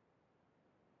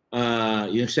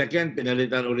 Yung second,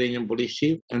 pinalitan ulit yung police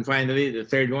chief. And finally, the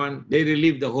third one, they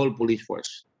relieved the whole police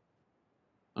force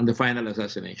on the final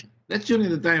assassination. That's during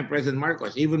the time of President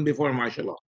Marcos, even before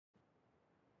martial law.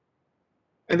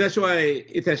 And that's why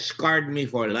it has scarred me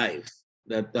for life.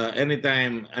 That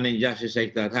anytime an injustice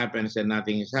like that happens and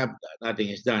nothing is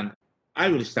done, I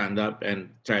will stand up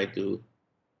and try to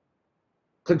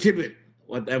contribute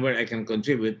whatever I can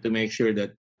contribute to make sure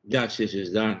that justice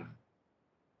is done.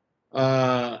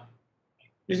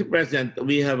 Mr. President,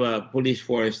 we have a police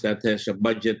force that has a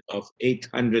budget of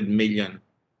 800 million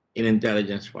in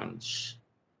intelligence funds.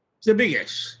 It's the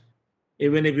biggest.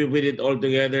 Even if you put it all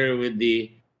together with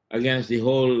against the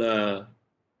whole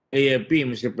AFP,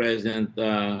 Mr. President,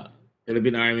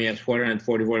 Philippine Army has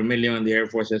 444 million, the Air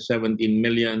Force has 17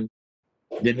 million,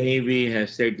 the Navy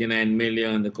has 39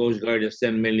 million, the Coast Guard has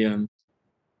 10 million,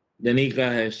 the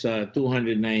NICA has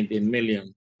 219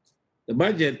 million. The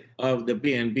budget of the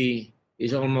PNP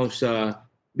is almost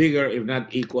bigger, if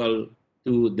not equal,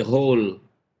 to the whole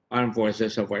armed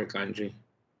forces of our country,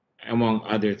 among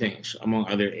other things, among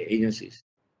other agencies.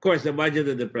 Of course, the budget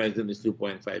of the president is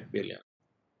 2.5 billion.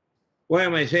 Why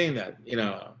am I saying that?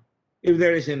 If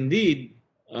there is indeed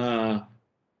the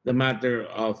matter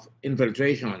of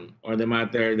infiltration or the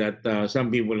matter that some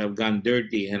people have gone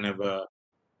dirty and have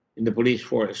in the police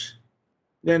force,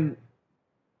 then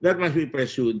that must be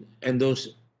pursued and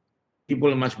those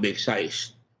people must be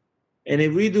excised. And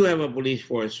if we do have a police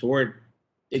force worth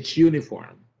its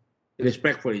uniform,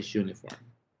 respect for its uniform,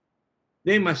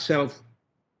 they must self-excise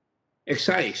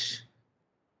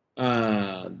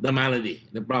the malady,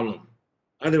 the problem.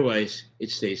 Otherwise, it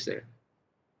stays there.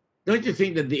 Don't you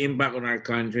think that the impact on our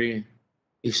country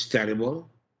is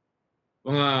terrible?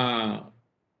 Mga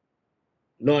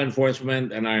law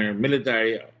enforcement and our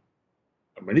military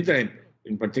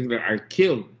in particular, are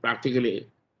killed, practically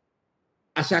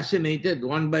assassinated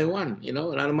one by one.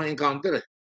 Wala namang encounter.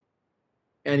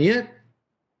 And yet,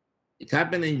 it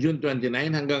happened in June 29.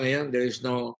 Hanggang ngayon, there is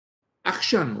no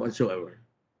action whatsoever.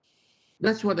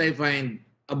 That's what I find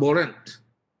abhorrent.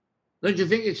 Don't you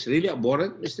think it's really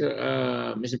abhorrent, Mr.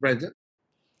 President?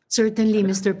 Certainly,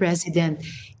 Mr. President.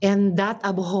 And that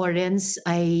abhorrence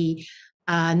ay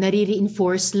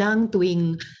nare-reinforce lang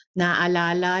tuwing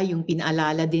naalala yung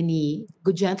pinaalala din ni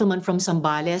good gentleman from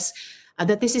Zambales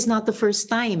that this is not the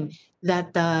first time that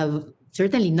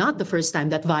certainly not the first time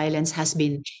that violence has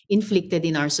been inflicted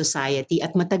in our society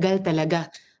at matagal talaga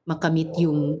makamit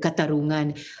yung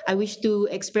katarungan. I wish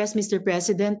to express, Mr.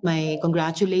 President, my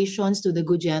congratulations to the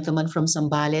good gentleman from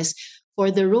Zambales for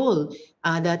the role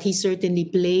that he certainly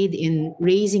played in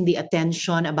raising the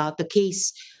attention about the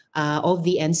case of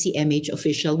the NCMH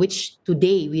official, which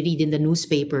today we read in the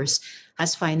newspapers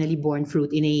has finally borne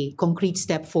fruit in a concrete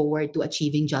step forward to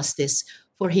achieving justice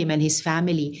for him and his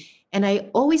family. And I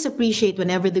always appreciate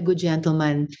whenever the good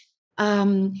gentleman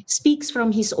speaks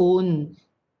from his own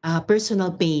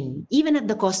personal pain, even at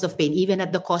the cost of pain, even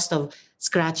at the cost of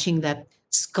scratching that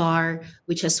scar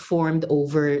which has formed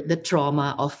over the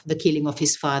trauma of the killing of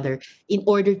his father, in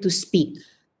order to speak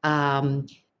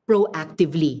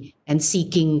proactively and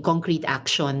seeking concrete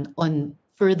action on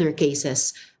further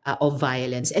cases of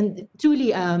violence. And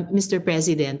truly, Mr.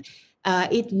 President,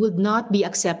 it would not be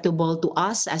acceptable to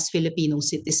us as Filipino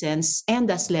citizens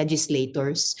and as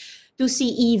legislators to see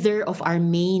either of our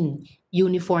main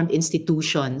uniformed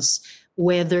institutions,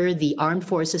 whether the Armed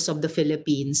Forces of the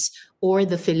Philippines or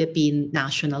the Philippine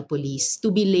National Police,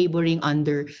 to be laboring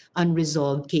under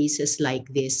unresolved cases like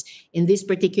this. In this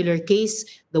particular case,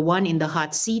 the one in the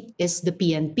hot seat is the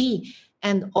PNP.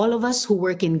 And all of us who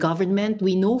work in government,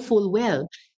 we know full well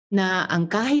na ang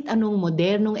kahit anong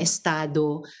modernong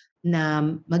estado na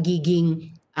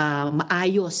magiging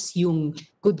maayos yung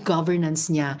good governance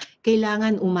niya,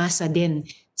 kailangan umasa din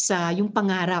sa yung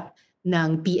pangarap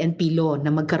ng PNP law na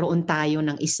magkaroon tayo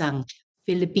ng isang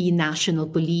Philippine National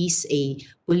Police, a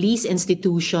police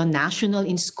institution, national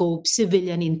in scope,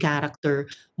 civilian in character,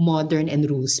 modern and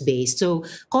rules-based. So,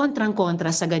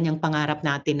 kontrang-kontra sa ganyang pangarap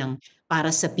natin ng para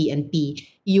sa PNP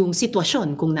yung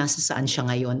sitwasyon kung nasa saan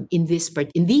siya ngayon in these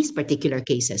particular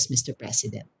cases, Mr.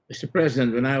 President? Mr.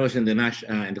 President, when I was in the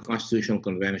Constitutional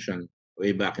Convention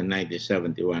way back in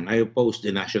 1971, I opposed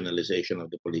the nationalization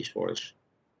of the police force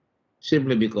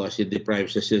simply because it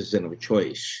deprives the citizen of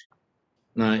choice.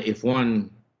 Now, if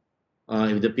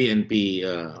the PNP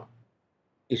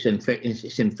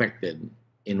is infected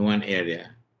in one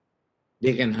area,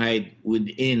 they can hide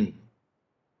within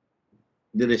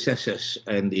the recesses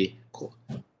and the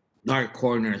dark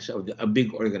corners of a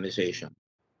big organization.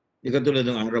 Di katulad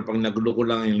ng araw, pag nagluko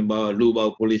lang yung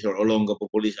Lubao Police or Olongapo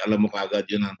Police, alam mo kagad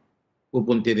yun ang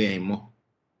pupuntirihin mo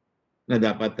na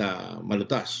dapat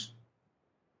malutas.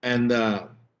 And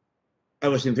I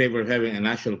was in favor of having a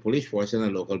national police force and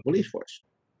a local police force.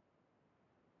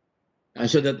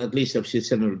 So that at least the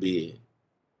citizen will be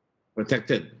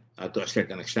protected to a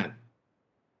certain extent.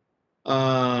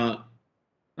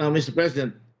 Now, Mr.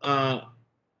 President,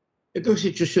 itong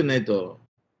situation na ito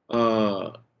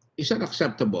is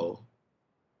unacceptable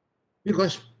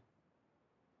because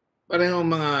parehong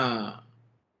mga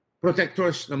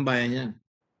protectors ng bayan yan.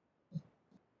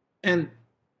 And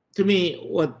to me,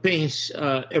 what pains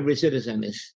every citizen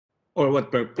is, or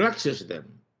what perplexes them,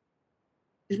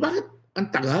 is bakit ang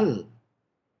tagal?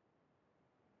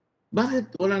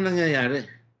 Bakit walang nangyayari?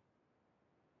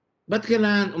 Ba't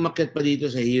kailangan umakyat pa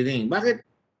dito sa hearing?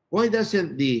 Why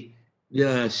doesn't the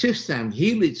system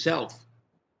heal itself?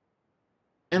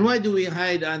 And why do we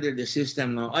hide under the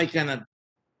system now? I cannot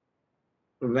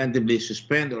preventively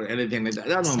suspend or anything like that.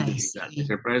 I don't believe that,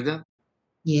 Mr. President.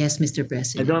 Yes, Mr. I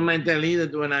President. don't mind telling you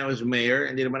that when I was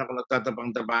mayor, hindi naman ako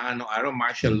nagtatapang-tapangan noong araw,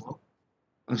 martial law.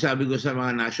 Ang sabi ko sa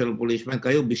mga national policemen,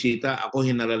 kayo bisita, ako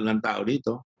hinaral ng tao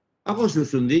dito. Ako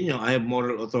susundin nyo, I have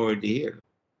moral authority here.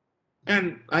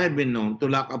 And I have been known to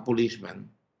lock up policemen.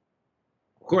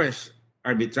 Of course,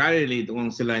 arbitrarily, kung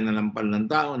sila ay nalampal ng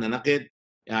tao, nanakit,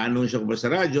 i-anunsyo ko ba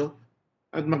sa radyo,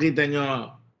 at makita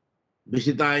nyo,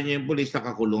 bisitahin nyo yung police,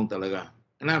 nakakulong talaga.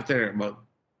 And after about,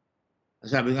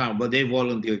 sabi nga, but they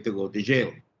volunteered to go to jail.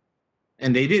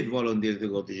 And they did volunteer to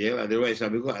go to jail. Otherwise,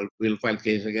 sabi ko, we'll file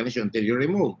case against you until you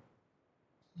remove.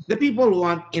 The people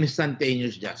want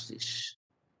instantaneous justice.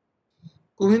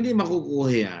 Kung hindi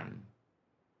makukuha yan,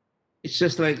 it's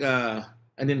just like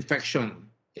an infection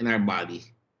in our body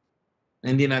na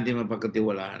hindi natin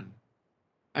mapagkatiwalaan.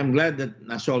 I'm glad that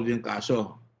na-solve yung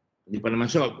kaso. Hindi pa naman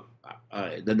solve.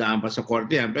 Dadaan pa sa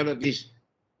korte yan. Pero at least,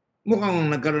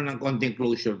 mukhang nagkaroon ng konting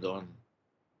closure doon.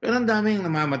 Pero ang daming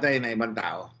namamatay na ibang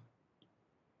tao.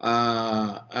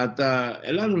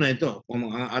 Lalo na ito,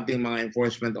 kung ang ating mga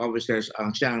enforcement officers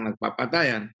ang siyang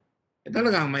nagpapatayan,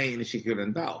 talagang may insecure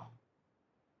ang tao.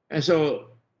 And so,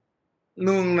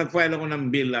 nung nag-file ako ng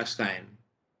bill last time,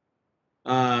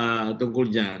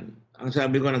 tungkol dyan, ang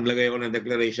sabi ko, naglagay ako ng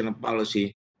declaration of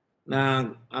policy na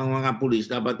ang mga pulis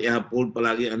dapat i-uphold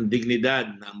palagi ang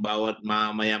dignidad ng bawat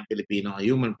mamamayang Pilipino, a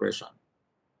human person,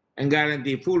 and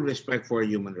guarantee full respect for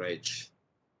human rights.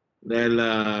 Dahil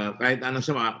kahit anong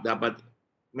sama, dapat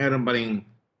meron pa rin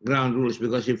ground rules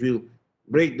because if you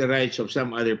break the rights of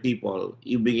some other people,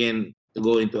 you begin to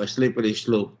go into a slippery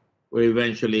slope where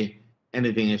eventually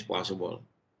anything is possible.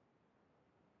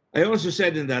 I also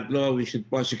said in that law we should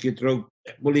prosecute rogue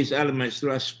police elements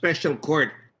through a special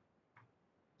court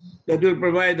that will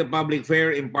provide the public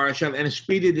fair, impartial, and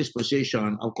speedy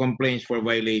disposition of complaints for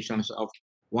violations of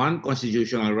 1.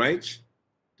 Constitutional rights,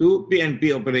 2.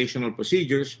 PNP operational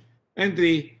procedures, and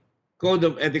 3. Code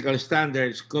of ethical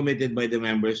standards committed by the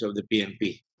members of the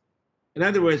PNP. In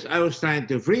other words, I was trying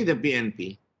to free the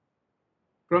PNP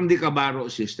from the kabaro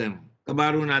system.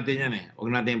 Kabaro natin yan eh. Huwag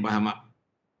natin pahamak.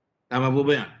 Tama po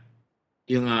ba yan?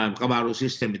 Yung kabaro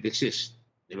system, it exists.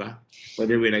 Di ba?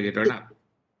 Whether we like it or not.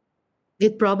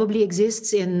 It probably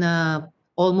exists in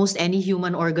almost any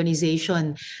human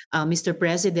organization, Mr.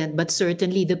 President, but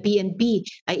certainly the PNP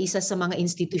ay isa sa mga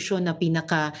institusyon na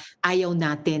pinaka-ayaw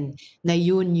natin na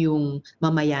yun yung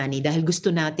mamayani dahil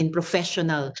gusto natin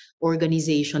professional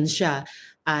organization siya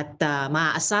at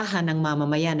maaasahan ng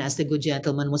mamamayan, as the good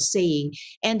gentleman was saying,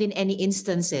 and in any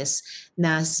instances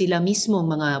na sila mismo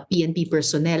mga PNP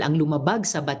personnel ang lumabag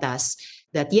sa batas,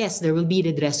 that yes, there will be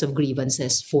redress of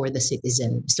grievances for the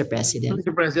citizen, Mr. President.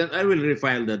 Mr. President, I will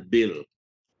refile that bill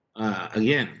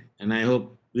again, and I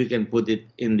hope we can put it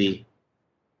in the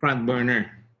front burner,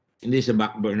 hindi sa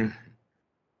back burner.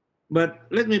 But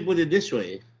let me put it this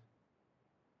way.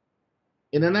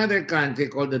 In another country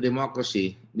called the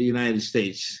democracy, the United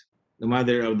States, the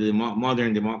mother of the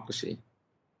modern democracy,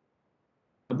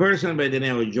 a person by the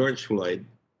name of George Floyd,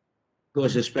 who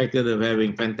was suspected of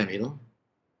having fentanyl,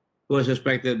 who was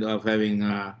suspected of having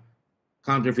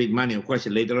counterfeit money. Of course,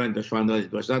 later on it was found out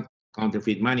it was not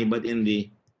counterfeit money, but in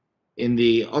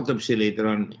the autopsy later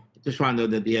on, it was found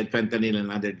out that he had fentanyl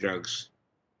and other drugs,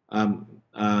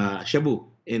 shabu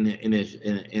in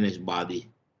his body,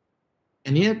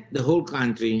 and yet the whole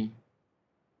country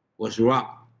was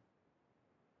rocked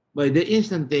by the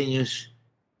instantaneous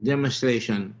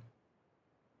demonstration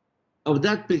of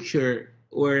that picture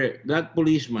where that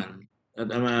policeman,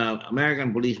 that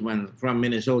American policeman from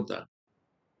Minnesota,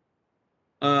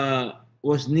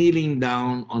 was kneeling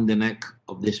down on the neck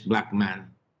of this black man,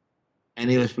 and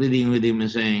he was pleading with him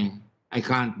and saying, "I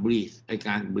can't breathe, I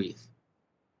can't breathe."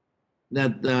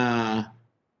 That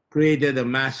created a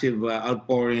massive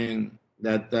outpouring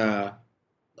that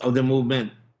of the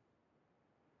movement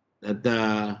that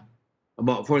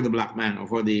about for the black man or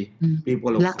for the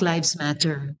people of Black Lives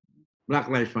Matter. Black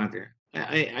Lives Matter.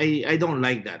 I don't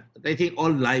like that. I think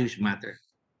all lives matter.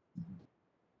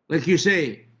 Like you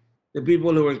say, the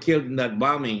people who were killed in that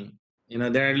bombing,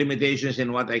 there are limitations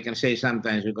in what I can say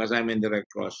sometimes because I'm in the Red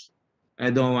Cross. I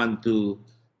don't want to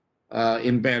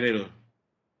imperil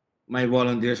my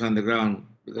volunteers on the ground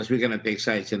because we cannot take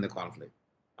sides in the conflict.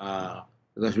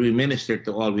 Because we minister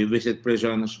to all. We visit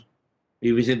prisons.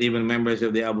 We visit even members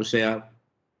of the Abu Sayyaf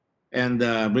and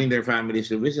bring their families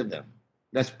to visit them.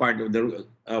 That's part of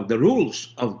the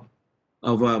rules of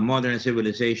modern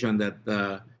civilization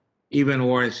that even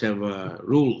wars have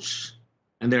rules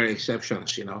and there are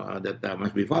exceptions, that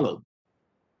must be followed.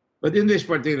 But in this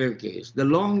particular case, the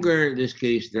longer this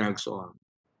case drags on,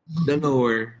 the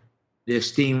lower the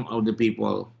esteem of the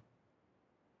people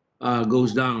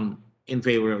goes down in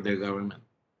favor of their government.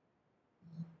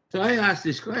 So I asked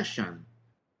this question.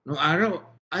 No araw,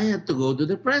 I had to go to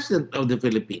the president of the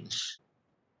Philippines.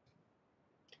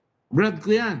 Brad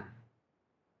ko yan.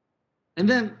 And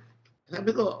then,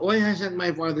 sabi ko, why hasn't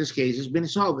my father's case been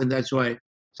solved? And that's why,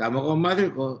 sama ko ang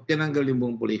mother ko, tinanggal yung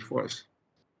buong police force.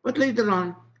 But later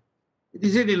on, it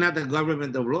is really not a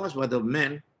government of laws, but of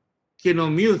men,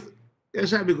 kinommute. Kaya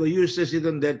sabi ko, useless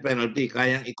itong death penalty,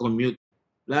 kayang i-commute.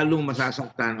 Lalong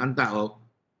masasaktan ang tao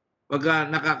pagka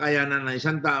nakakayanan ng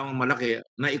isang taong malaki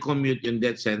na i-commute yung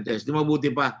death sentence. Di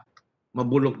mabuti pa,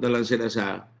 mabulok na lang sila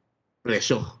sa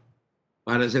preso.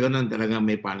 Para sa ganun talaga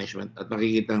may punishment at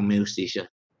makikita may justisya.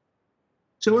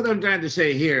 So what I'm trying to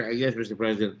say here, I guess, Mr.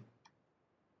 President,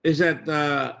 is that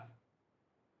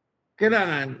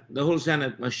kailangan the whole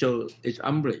Senate must show its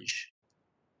umbrage.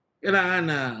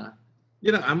 Kailangan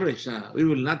yun ang umbrage na we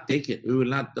will not take it. We will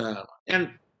not,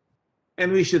 and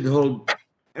we should hold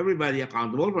everybody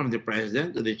accountable from the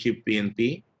President to the Chief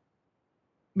PNP.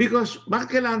 Because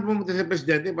bakit kailangan pumunta sa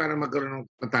Presidente para magkaroon ng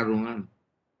katarungan?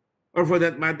 Or for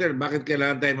that matter, bakit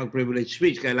kailangan tayo mag-privilege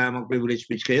speech? Kailangan mag-privilege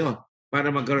speech kayo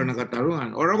para magkaroon ng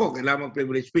katarungan. Or ako, kailangan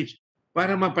mag-privilege speech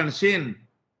para mapansin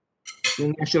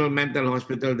yung National Mental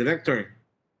Hospital Director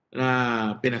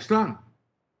na pinaslang.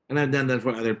 And I've done that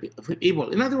for other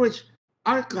people. In other words,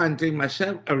 our country must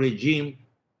have a regime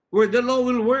where the law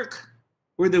will work,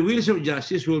 where the wheels of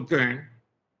justice will turn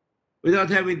without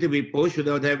having to be pushed,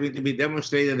 without having to be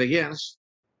demonstrated against.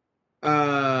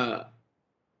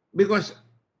 Because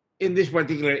in this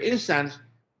particular instance,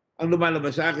 ang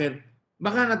lumalabas sa akin,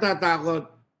 baka natatakot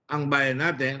ang bayan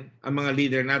natin, ang mga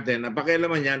leader natin, na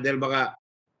pakialaman yan dahil baka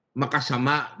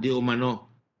makasama di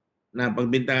umano na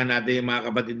pagbintangan natin yung mga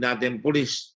kapatid natin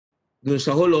pulis dun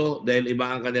sa hulo dahil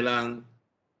iba ang kanilang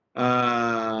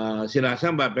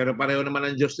sinasamba pero pareho naman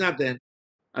ang Diyos natin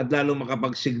at lalong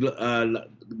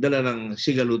dala ng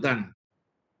sigalutan.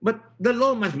 But the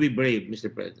law must be brave, Mr.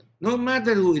 President, no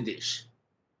matter who it is.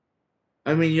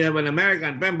 I mean, you have an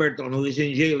American, Pemberton, who is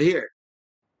in jail here.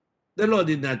 The law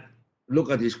did not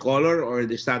look at his color or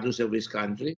the status of his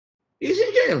country. He's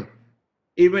in jail.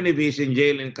 Even if he's in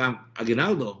jail in Camp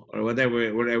Aguinaldo or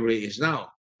wherever he is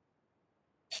now.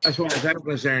 As far as I'm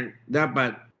concerned,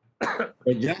 dapat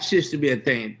for justice to be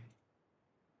attained,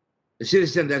 the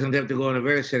citizen doesn't have to go on a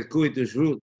very circuitous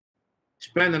route,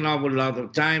 spend an awful lot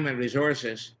of time and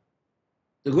resources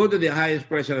to go to the highest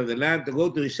person of the land, to go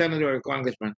to a senator or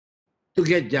congressman, to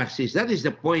get justice. That is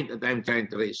the point that I'm trying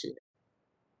to raise here.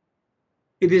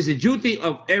 It is the duty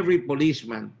of every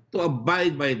policeman to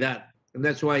abide by that. And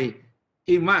that's why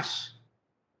he must.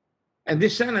 And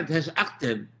this Senate has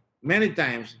acted many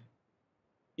times.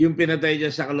 Yung pinatay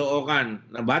dyan sa Caloocan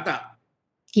na bata.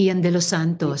 Kian de los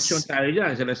Santos. Action tayo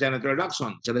dyan, sila Senator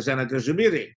Lacson, sila Senator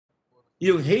Zubiri.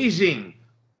 Yung hazing,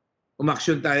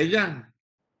 umaksyon tayo dyan.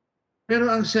 Pero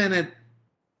ang Senate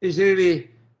is really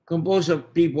composed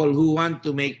of people who want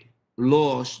to make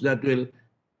laws that will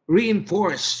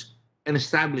reinforce and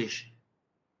establish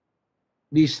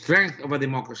the strength of a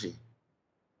democracy.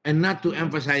 and not to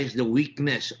emphasize the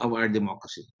weakness of our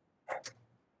democracy.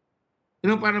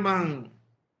 Parang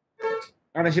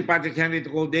si Patrick Henry to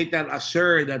quote, they tell us,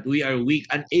 sir, that we are weak,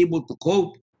 unable to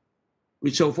cope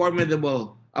with so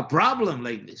formidable a problem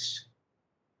like this.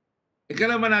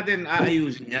 Kailangan natin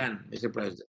aayusin yan, Mr.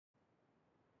 President.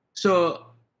 So,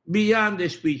 beyond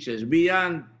the speeches,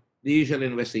 beyond the usual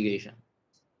investigation,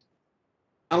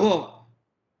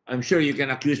 I'm sure you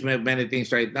can accuse me of many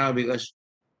things right now because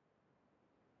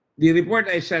the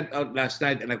report I sent out last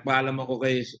night, and nagpaalam ako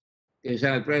kay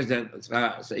Senate President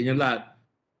at sa inyo lahat,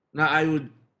 na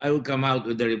I would come out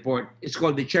with the report. It's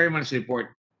called the Chairman's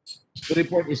Report. The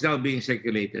report is now being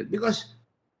circulated because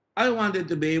I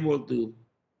wanted to be able to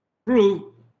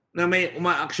prove na may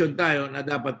uma-action tayo na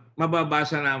dapat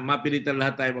mababasa na mapilitan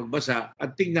lahat tayo magbasa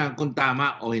at tingnan kung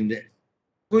tama o hindi.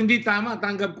 Kung hindi tama,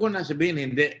 tanggap ko na, sabihin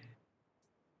hindi.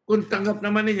 Kung tanggap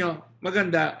naman ninyo,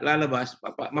 maganda, lalabas,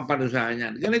 maparusahan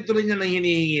yan. Ganito rin yan ang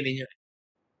hinihingi ninyo.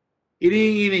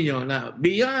 Hinihingi ninyo na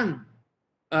beyond,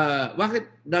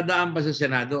 bakit dadaan pa sa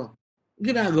Senado?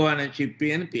 Ginagawa ng Chief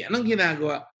PNP. Anong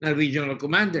ginagawa ng Regional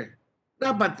Commander?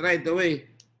 Dapat right away,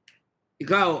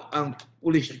 ikaw ang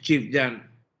police chief dyan.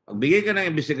 Pagbigay ka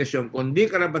ng investigasyon, kung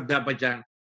di karapat dapat yan,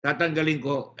 tatanggalin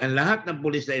ko ang lahat ng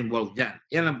police na involved dyan.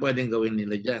 Yan ang pwedeng gawin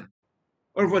nila dyan.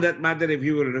 Or for that matter, if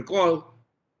you will recall,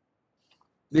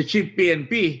 the Chief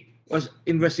PNP was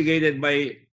investigated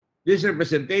by this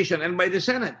representation and by the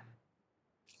Senate.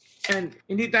 And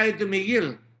hindi tayo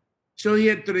tumigil. So he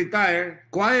had to retire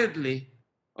quietly.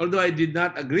 Although I did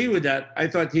not agree with that, I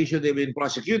thought he should have been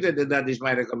prosecuted, and that is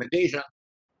my recommendation.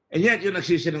 And yet, yung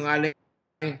nagsisinungaling,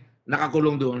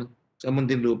 nakakulong doon sa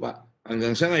Muntinlupa.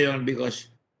 Hanggang sa ngayon,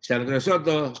 because Senator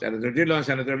Soto, Senator Dillon,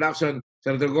 Senator Lacson,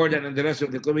 Senator Gordon, and the rest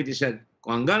of the committee said,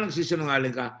 kung hanggang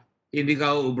nagsisinungaling ka, hindi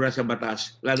ka uubra sa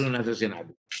batas, lalo na sa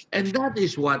Senado. And that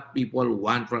is what people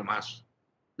want from us.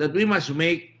 That we must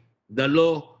make the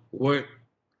law work.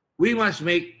 We must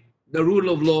make the rule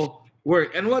of law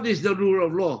work. And what is the rule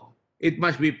of law? It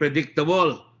must be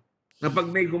predictable. Na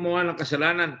pag may gumawa ng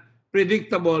kasalanan,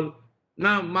 predictable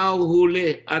na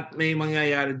mahuhuli at may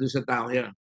mangyayari doon sa tao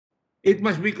yan. It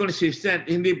must be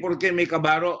consistent. Hindi porke may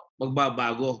kabaro,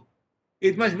 magbabago.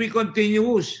 It must be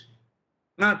continuous.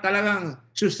 Na talagang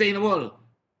sustainable.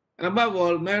 And above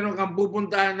all, meron kang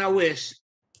pupuntahan na west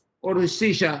or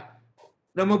justisya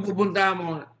na magpupuntahan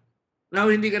mo na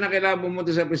hindi ka na kailangan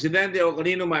pumunta sa presidente o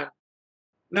kanino man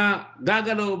na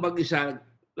gagalaw mag-isa,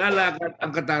 lalakad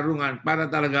ang katarungan para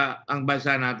talaga ang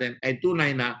bansa natin ay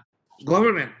tunay na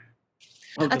government.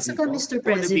 At saka, Mr.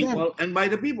 For the President, people and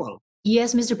by the people.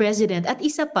 yes, Mr. President. At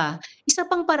isa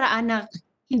pang paraan na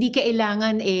hindi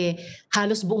kailangan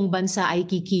halos buong bansa ay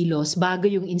kikilos bago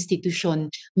yung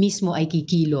institusyon mismo ay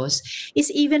kikilos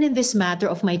is even in this matter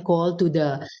of my call to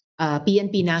the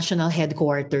PNP National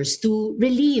Headquarters to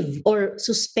relieve or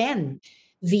suspend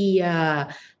the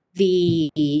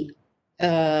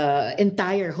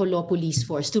entire Holo Police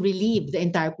Force, to relieve the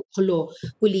entire Holo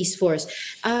Police Force.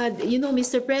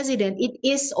 Mr. President, it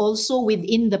is also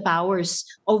within the powers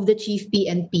of the Chief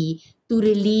PNP to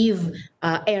relieve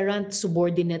errant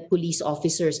subordinate police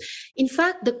officers. In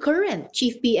fact, the current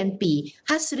Chief PNP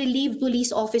has relieved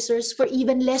police officers for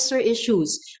even lesser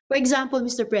issues. For example,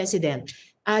 Mr. President,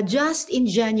 just in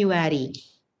January,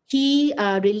 he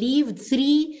relieved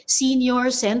 3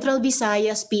 senior Central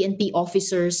Visayas PNP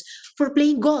officers for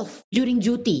playing golf during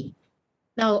duty.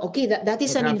 Now, okay, that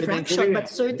is an infraction,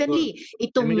 but certainly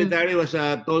The military was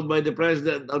told by the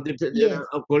president of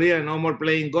Korea, no more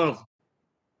playing golf.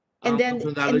 And then,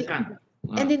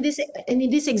 and in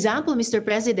this example, Mr.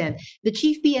 President, the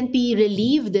Chief PNP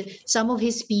relieved some of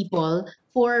his people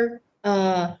for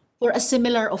a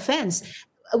similar offense,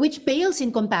 which pales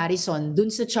in comparison dun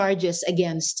sa charges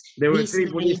against There were these 3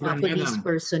 policemen, police madam,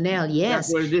 personnel. Yes.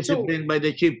 that were disciplined by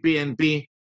the Chief PNP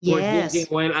for Yes.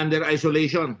 drinking while under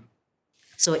isolation.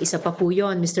 So isa pa po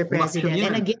yun, Mr.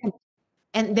 President.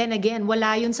 And then again,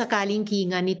 wala yun sa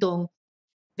kalingkingan nitong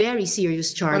very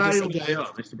serious charges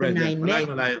Malayo, Mr. President.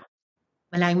 Malayo.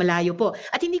 Malayong-malayo po.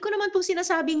 At hindi ko naman po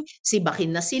sinasabing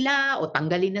sibakin na sila o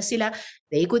tanggalin na sila.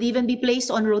 They could even be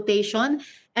placed on rotation.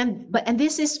 And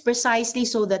this is precisely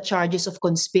so that charges of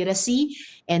conspiracy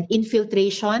and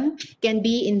infiltration can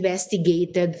be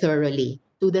investigated thoroughly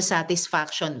to the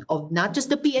satisfaction of not just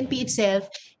the PNP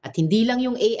itself at hindi lang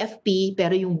yung AFP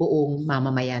pero yung buong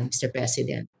mamamayan, Mr.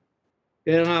 President.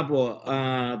 Kaya nga po,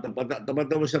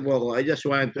 tapos na po ako, I just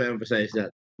wanted to emphasize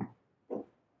that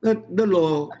the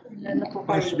law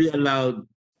must be allowed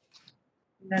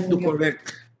to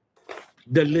correct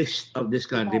the list of this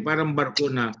country. Parang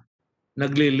barko na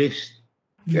nagli-list.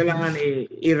 Kailangan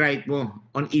i-write mo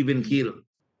on even keel.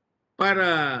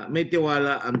 para may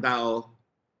tiwala ang tao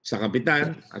sa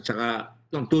kapitan at saka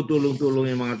tutulong-tulong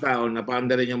yung mga tao na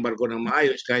paandarin yung barko ng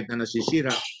maayos kahit na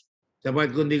nasisira. Sapat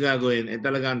kung di gagawin,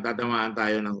 talagang tatamaan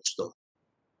tayo ng gusto.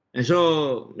 And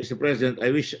so, Mr. President,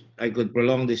 I wish I could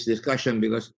prolong this discussion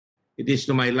because it is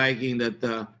to my liking that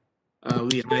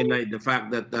we highlight the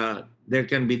fact that there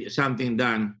can be something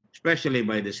done, especially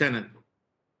by the Senate.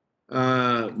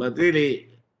 But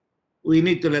really, we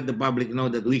need to let the public know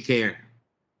that we care.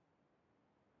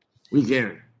 We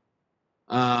care.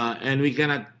 And we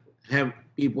cannot have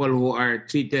people who are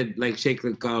treated like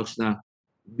sacred cows na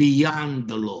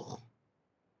beyond the law.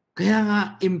 Kaya nga,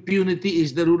 impunity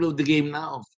is the rule of the game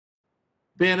now.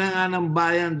 Pera nga ng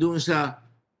bayan doon sa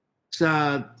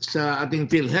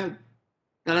ating PhilHealth.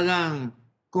 Talagang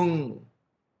kung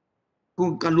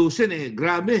kalusin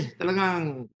grabe.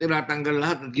 Talagang tinatanggal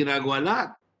lahat at ginagawa lahat.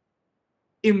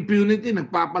 Impunity,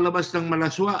 nagpapalabas ng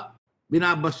malaswa,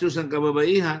 binabastos ang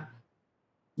kababaihan.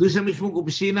 Doon sa mismong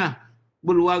opisina,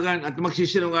 bulwagan at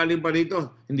magsisinungaling pa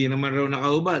rito. Hindi naman raw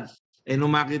nakahubad.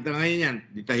 Nung makita ngayon yan,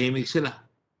 di tahimik sila.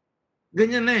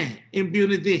 Ganyan na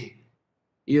impunity.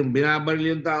 Yung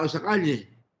binabaril yung tao sa kalye,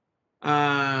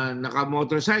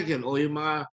 naka-motorcycle o yung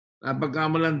mga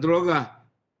pagkamalang droga,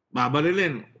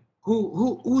 babarilin.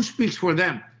 Who speaks for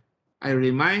them? I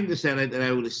remind the Senate and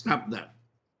I will stop that.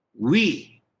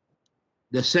 We,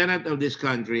 the Senate of this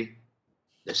country,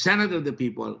 the Senate of the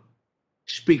people,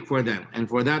 speak for them. And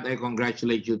for that, I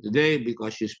congratulate you today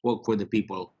because you spoke for the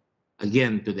people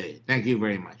again today. Thank you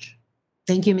very much.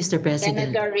 Thank you, Mr.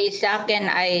 President. Senator Risa, can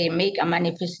I make a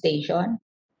manifestation?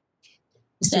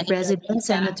 Mr. Senator President, Risa.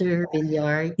 Senator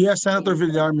Villar. Yes, Senator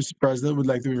Villar, Mr. President, would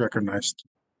like to be recognized.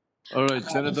 All right,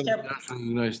 Senator Mr. Villar is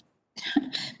recognized.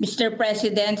 Mr.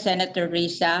 President, Senator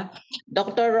Risa,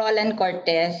 Dr. Roland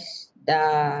Cortez,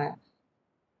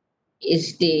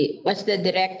 was the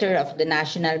director of the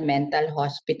National Mental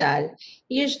Hospital.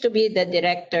 He used to be the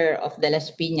director of the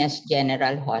Las Piñas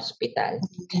General Hospital.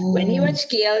 When he was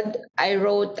killed, I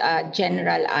wrote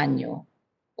General Anyo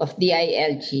of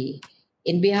DILG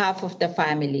in behalf of the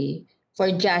family for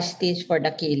justice for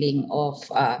the killing of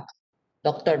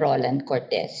Dr. Roland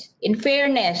Cortez. In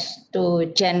fairness to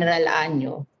General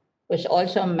Anyo, who's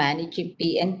also managing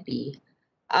PNP,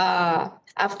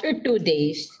 after 2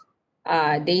 days,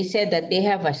 they said that they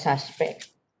have a suspect.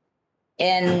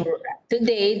 And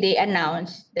today, they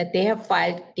announced that they have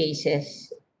filed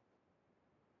cases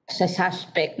sa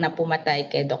suspect na pumatay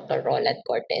kay Dr. Roland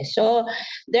Cortez. So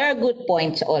there are good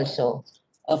points also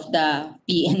of the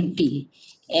PNP.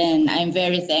 And I'm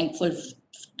very thankful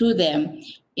to them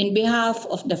in behalf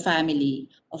of the family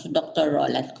of Dr.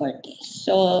 Roland Cortez.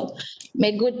 So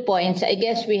may good points. I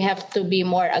guess we have to be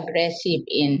more aggressive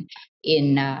in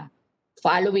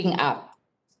following up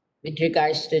with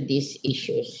regards to these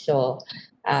issues. So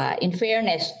in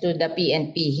fairness to the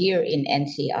PNP here in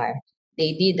NCR,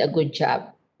 they did a good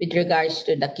job with regards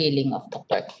to the killing of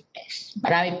Dr. Cortez.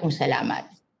 Marami pong salamat.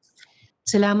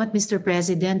 Salamat, Mr.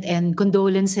 President, and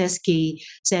condolences kay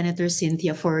Senator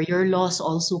Cynthia for your loss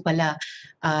also pala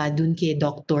dun kay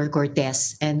Dr.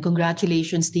 Cortez. And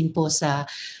congratulations din po sa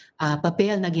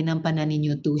papel na ginampanan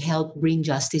ninyo to help bring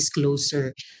justice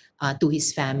closer to his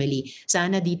family.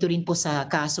 Sana dito rin po sa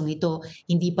kasong ito,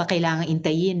 hindi pa kailangan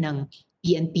intayin ng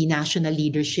PNP national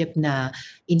leadership na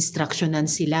instructionan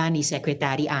sila ni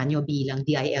Secretary Anyo bilang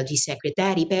DILG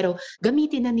Secretary, pero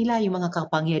gamitin na nila yung mga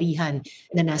kapangyarihan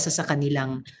na nasa sa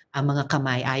kanilang mga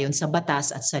kamay ayon sa batas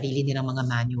at sarili nilang mga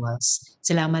manuals.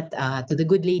 Salamat to the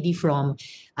good lady from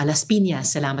Las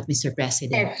Piñas. Salamat, Mr.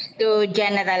 President. Yes, to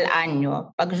General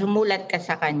Anyo, pag sumulat ka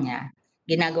sa kanya,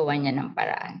 ginagawa niya ng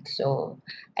paraan. So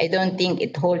I don't think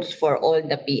it holds for all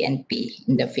the PNP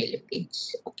in the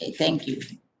Philippines. Okay, thank you.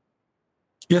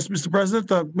 Yes, Mr.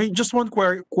 President, just one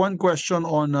question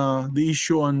on the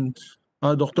issue on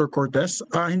Dr. Cortez.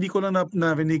 Hindi ko lang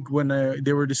narinig when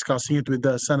they were discussing it with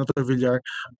Senator Villar.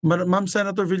 Ma'am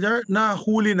Senator Villar,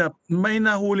 may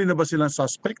nahuli na ba silang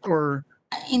suspect or?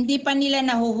 Hindi pa nila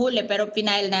nahuhuli pero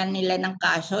pinail na nila ng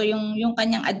kaso. Yung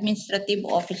kanyang administrative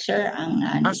officer ang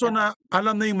So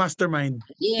alam na yung mastermind?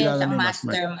 yes, Kilala ang na yung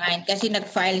mastermind. Kasi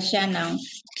nag-file siya ng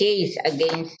case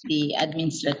against the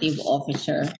administrative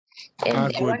officer.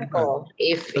 And Good. ewan ko,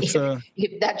 if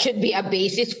that should be a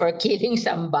basis for killing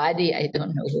somebody, I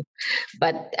don't know.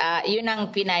 But yun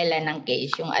ang pinailan ng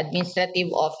case, yung administrative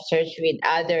officers with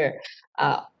other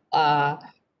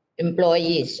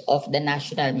employees of the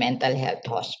National Mental Health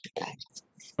Hospital.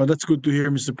 Oh, that's good to hear,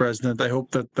 Mr. President. I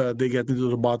hope that they get into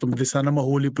the bottom of this. Sana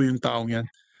mahuli po yung taong yan.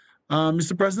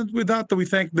 Mr. President, with that, we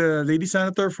thank the Lady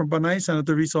Senator from Panay,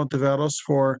 Senator Risa Ontiveros,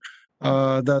 for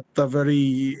that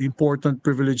very important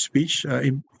privileged speech,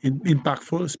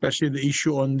 impactful, especially the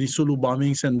issue on the Sulu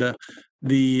bombings and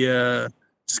the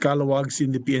scalawags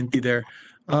in the PNP there.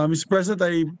 Mr. President,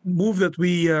 I move that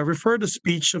we refer the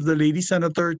speech of the lady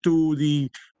senator to the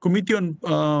Committee on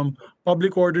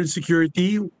Public Order and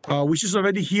Security, which is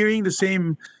already hearing the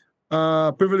same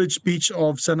privileged speech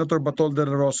of Senator Batol de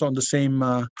la Rosa on the same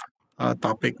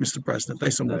topic, Mr. President. I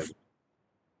so move.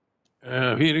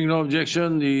 Hearing no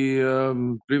objection,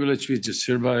 the privilege speech is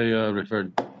hereby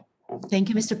referred. Thank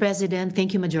you, Mr. President.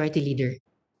 Thank you, Majority Leader.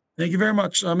 Thank you very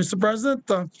much, Mr. President.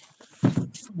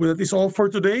 Well, that is all for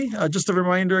today. Just a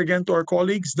reminder again to our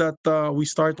colleagues that we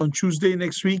start on Tuesday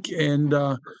next week, and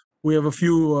we have a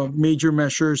few major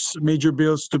measures, major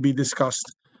bills to be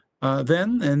discussed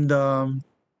then, and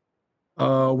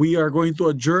we are going to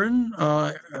adjourn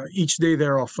each day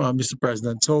thereof, Mr.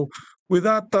 President. So with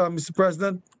that, Mr.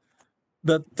 President,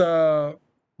 that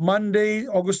Monday,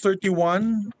 August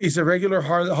 31 is a regular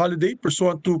holiday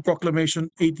pursuant to Proclamation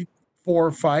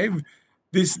 84.5,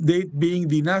 this date being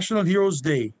the National Heroes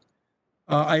Day.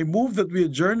 I move that we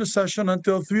adjourn the session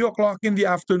until 3 o'clock in the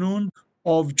afternoon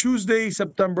of Tuesday,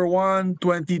 September 1,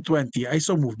 2020. I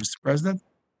so move, Mr. President.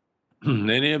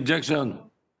 Any objection?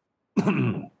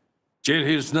 Chair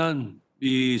hears none.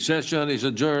 The session is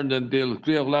adjourned until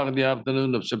 3 o'clock in the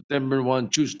afternoon of September 1,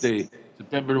 Tuesday,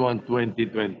 September 1,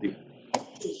 2020.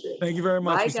 Thank you very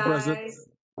much, Bye, Mr. President. guys.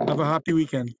 Have a happy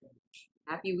weekend.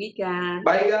 Happy weekend.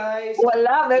 Bye, guys.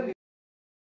 Wala, may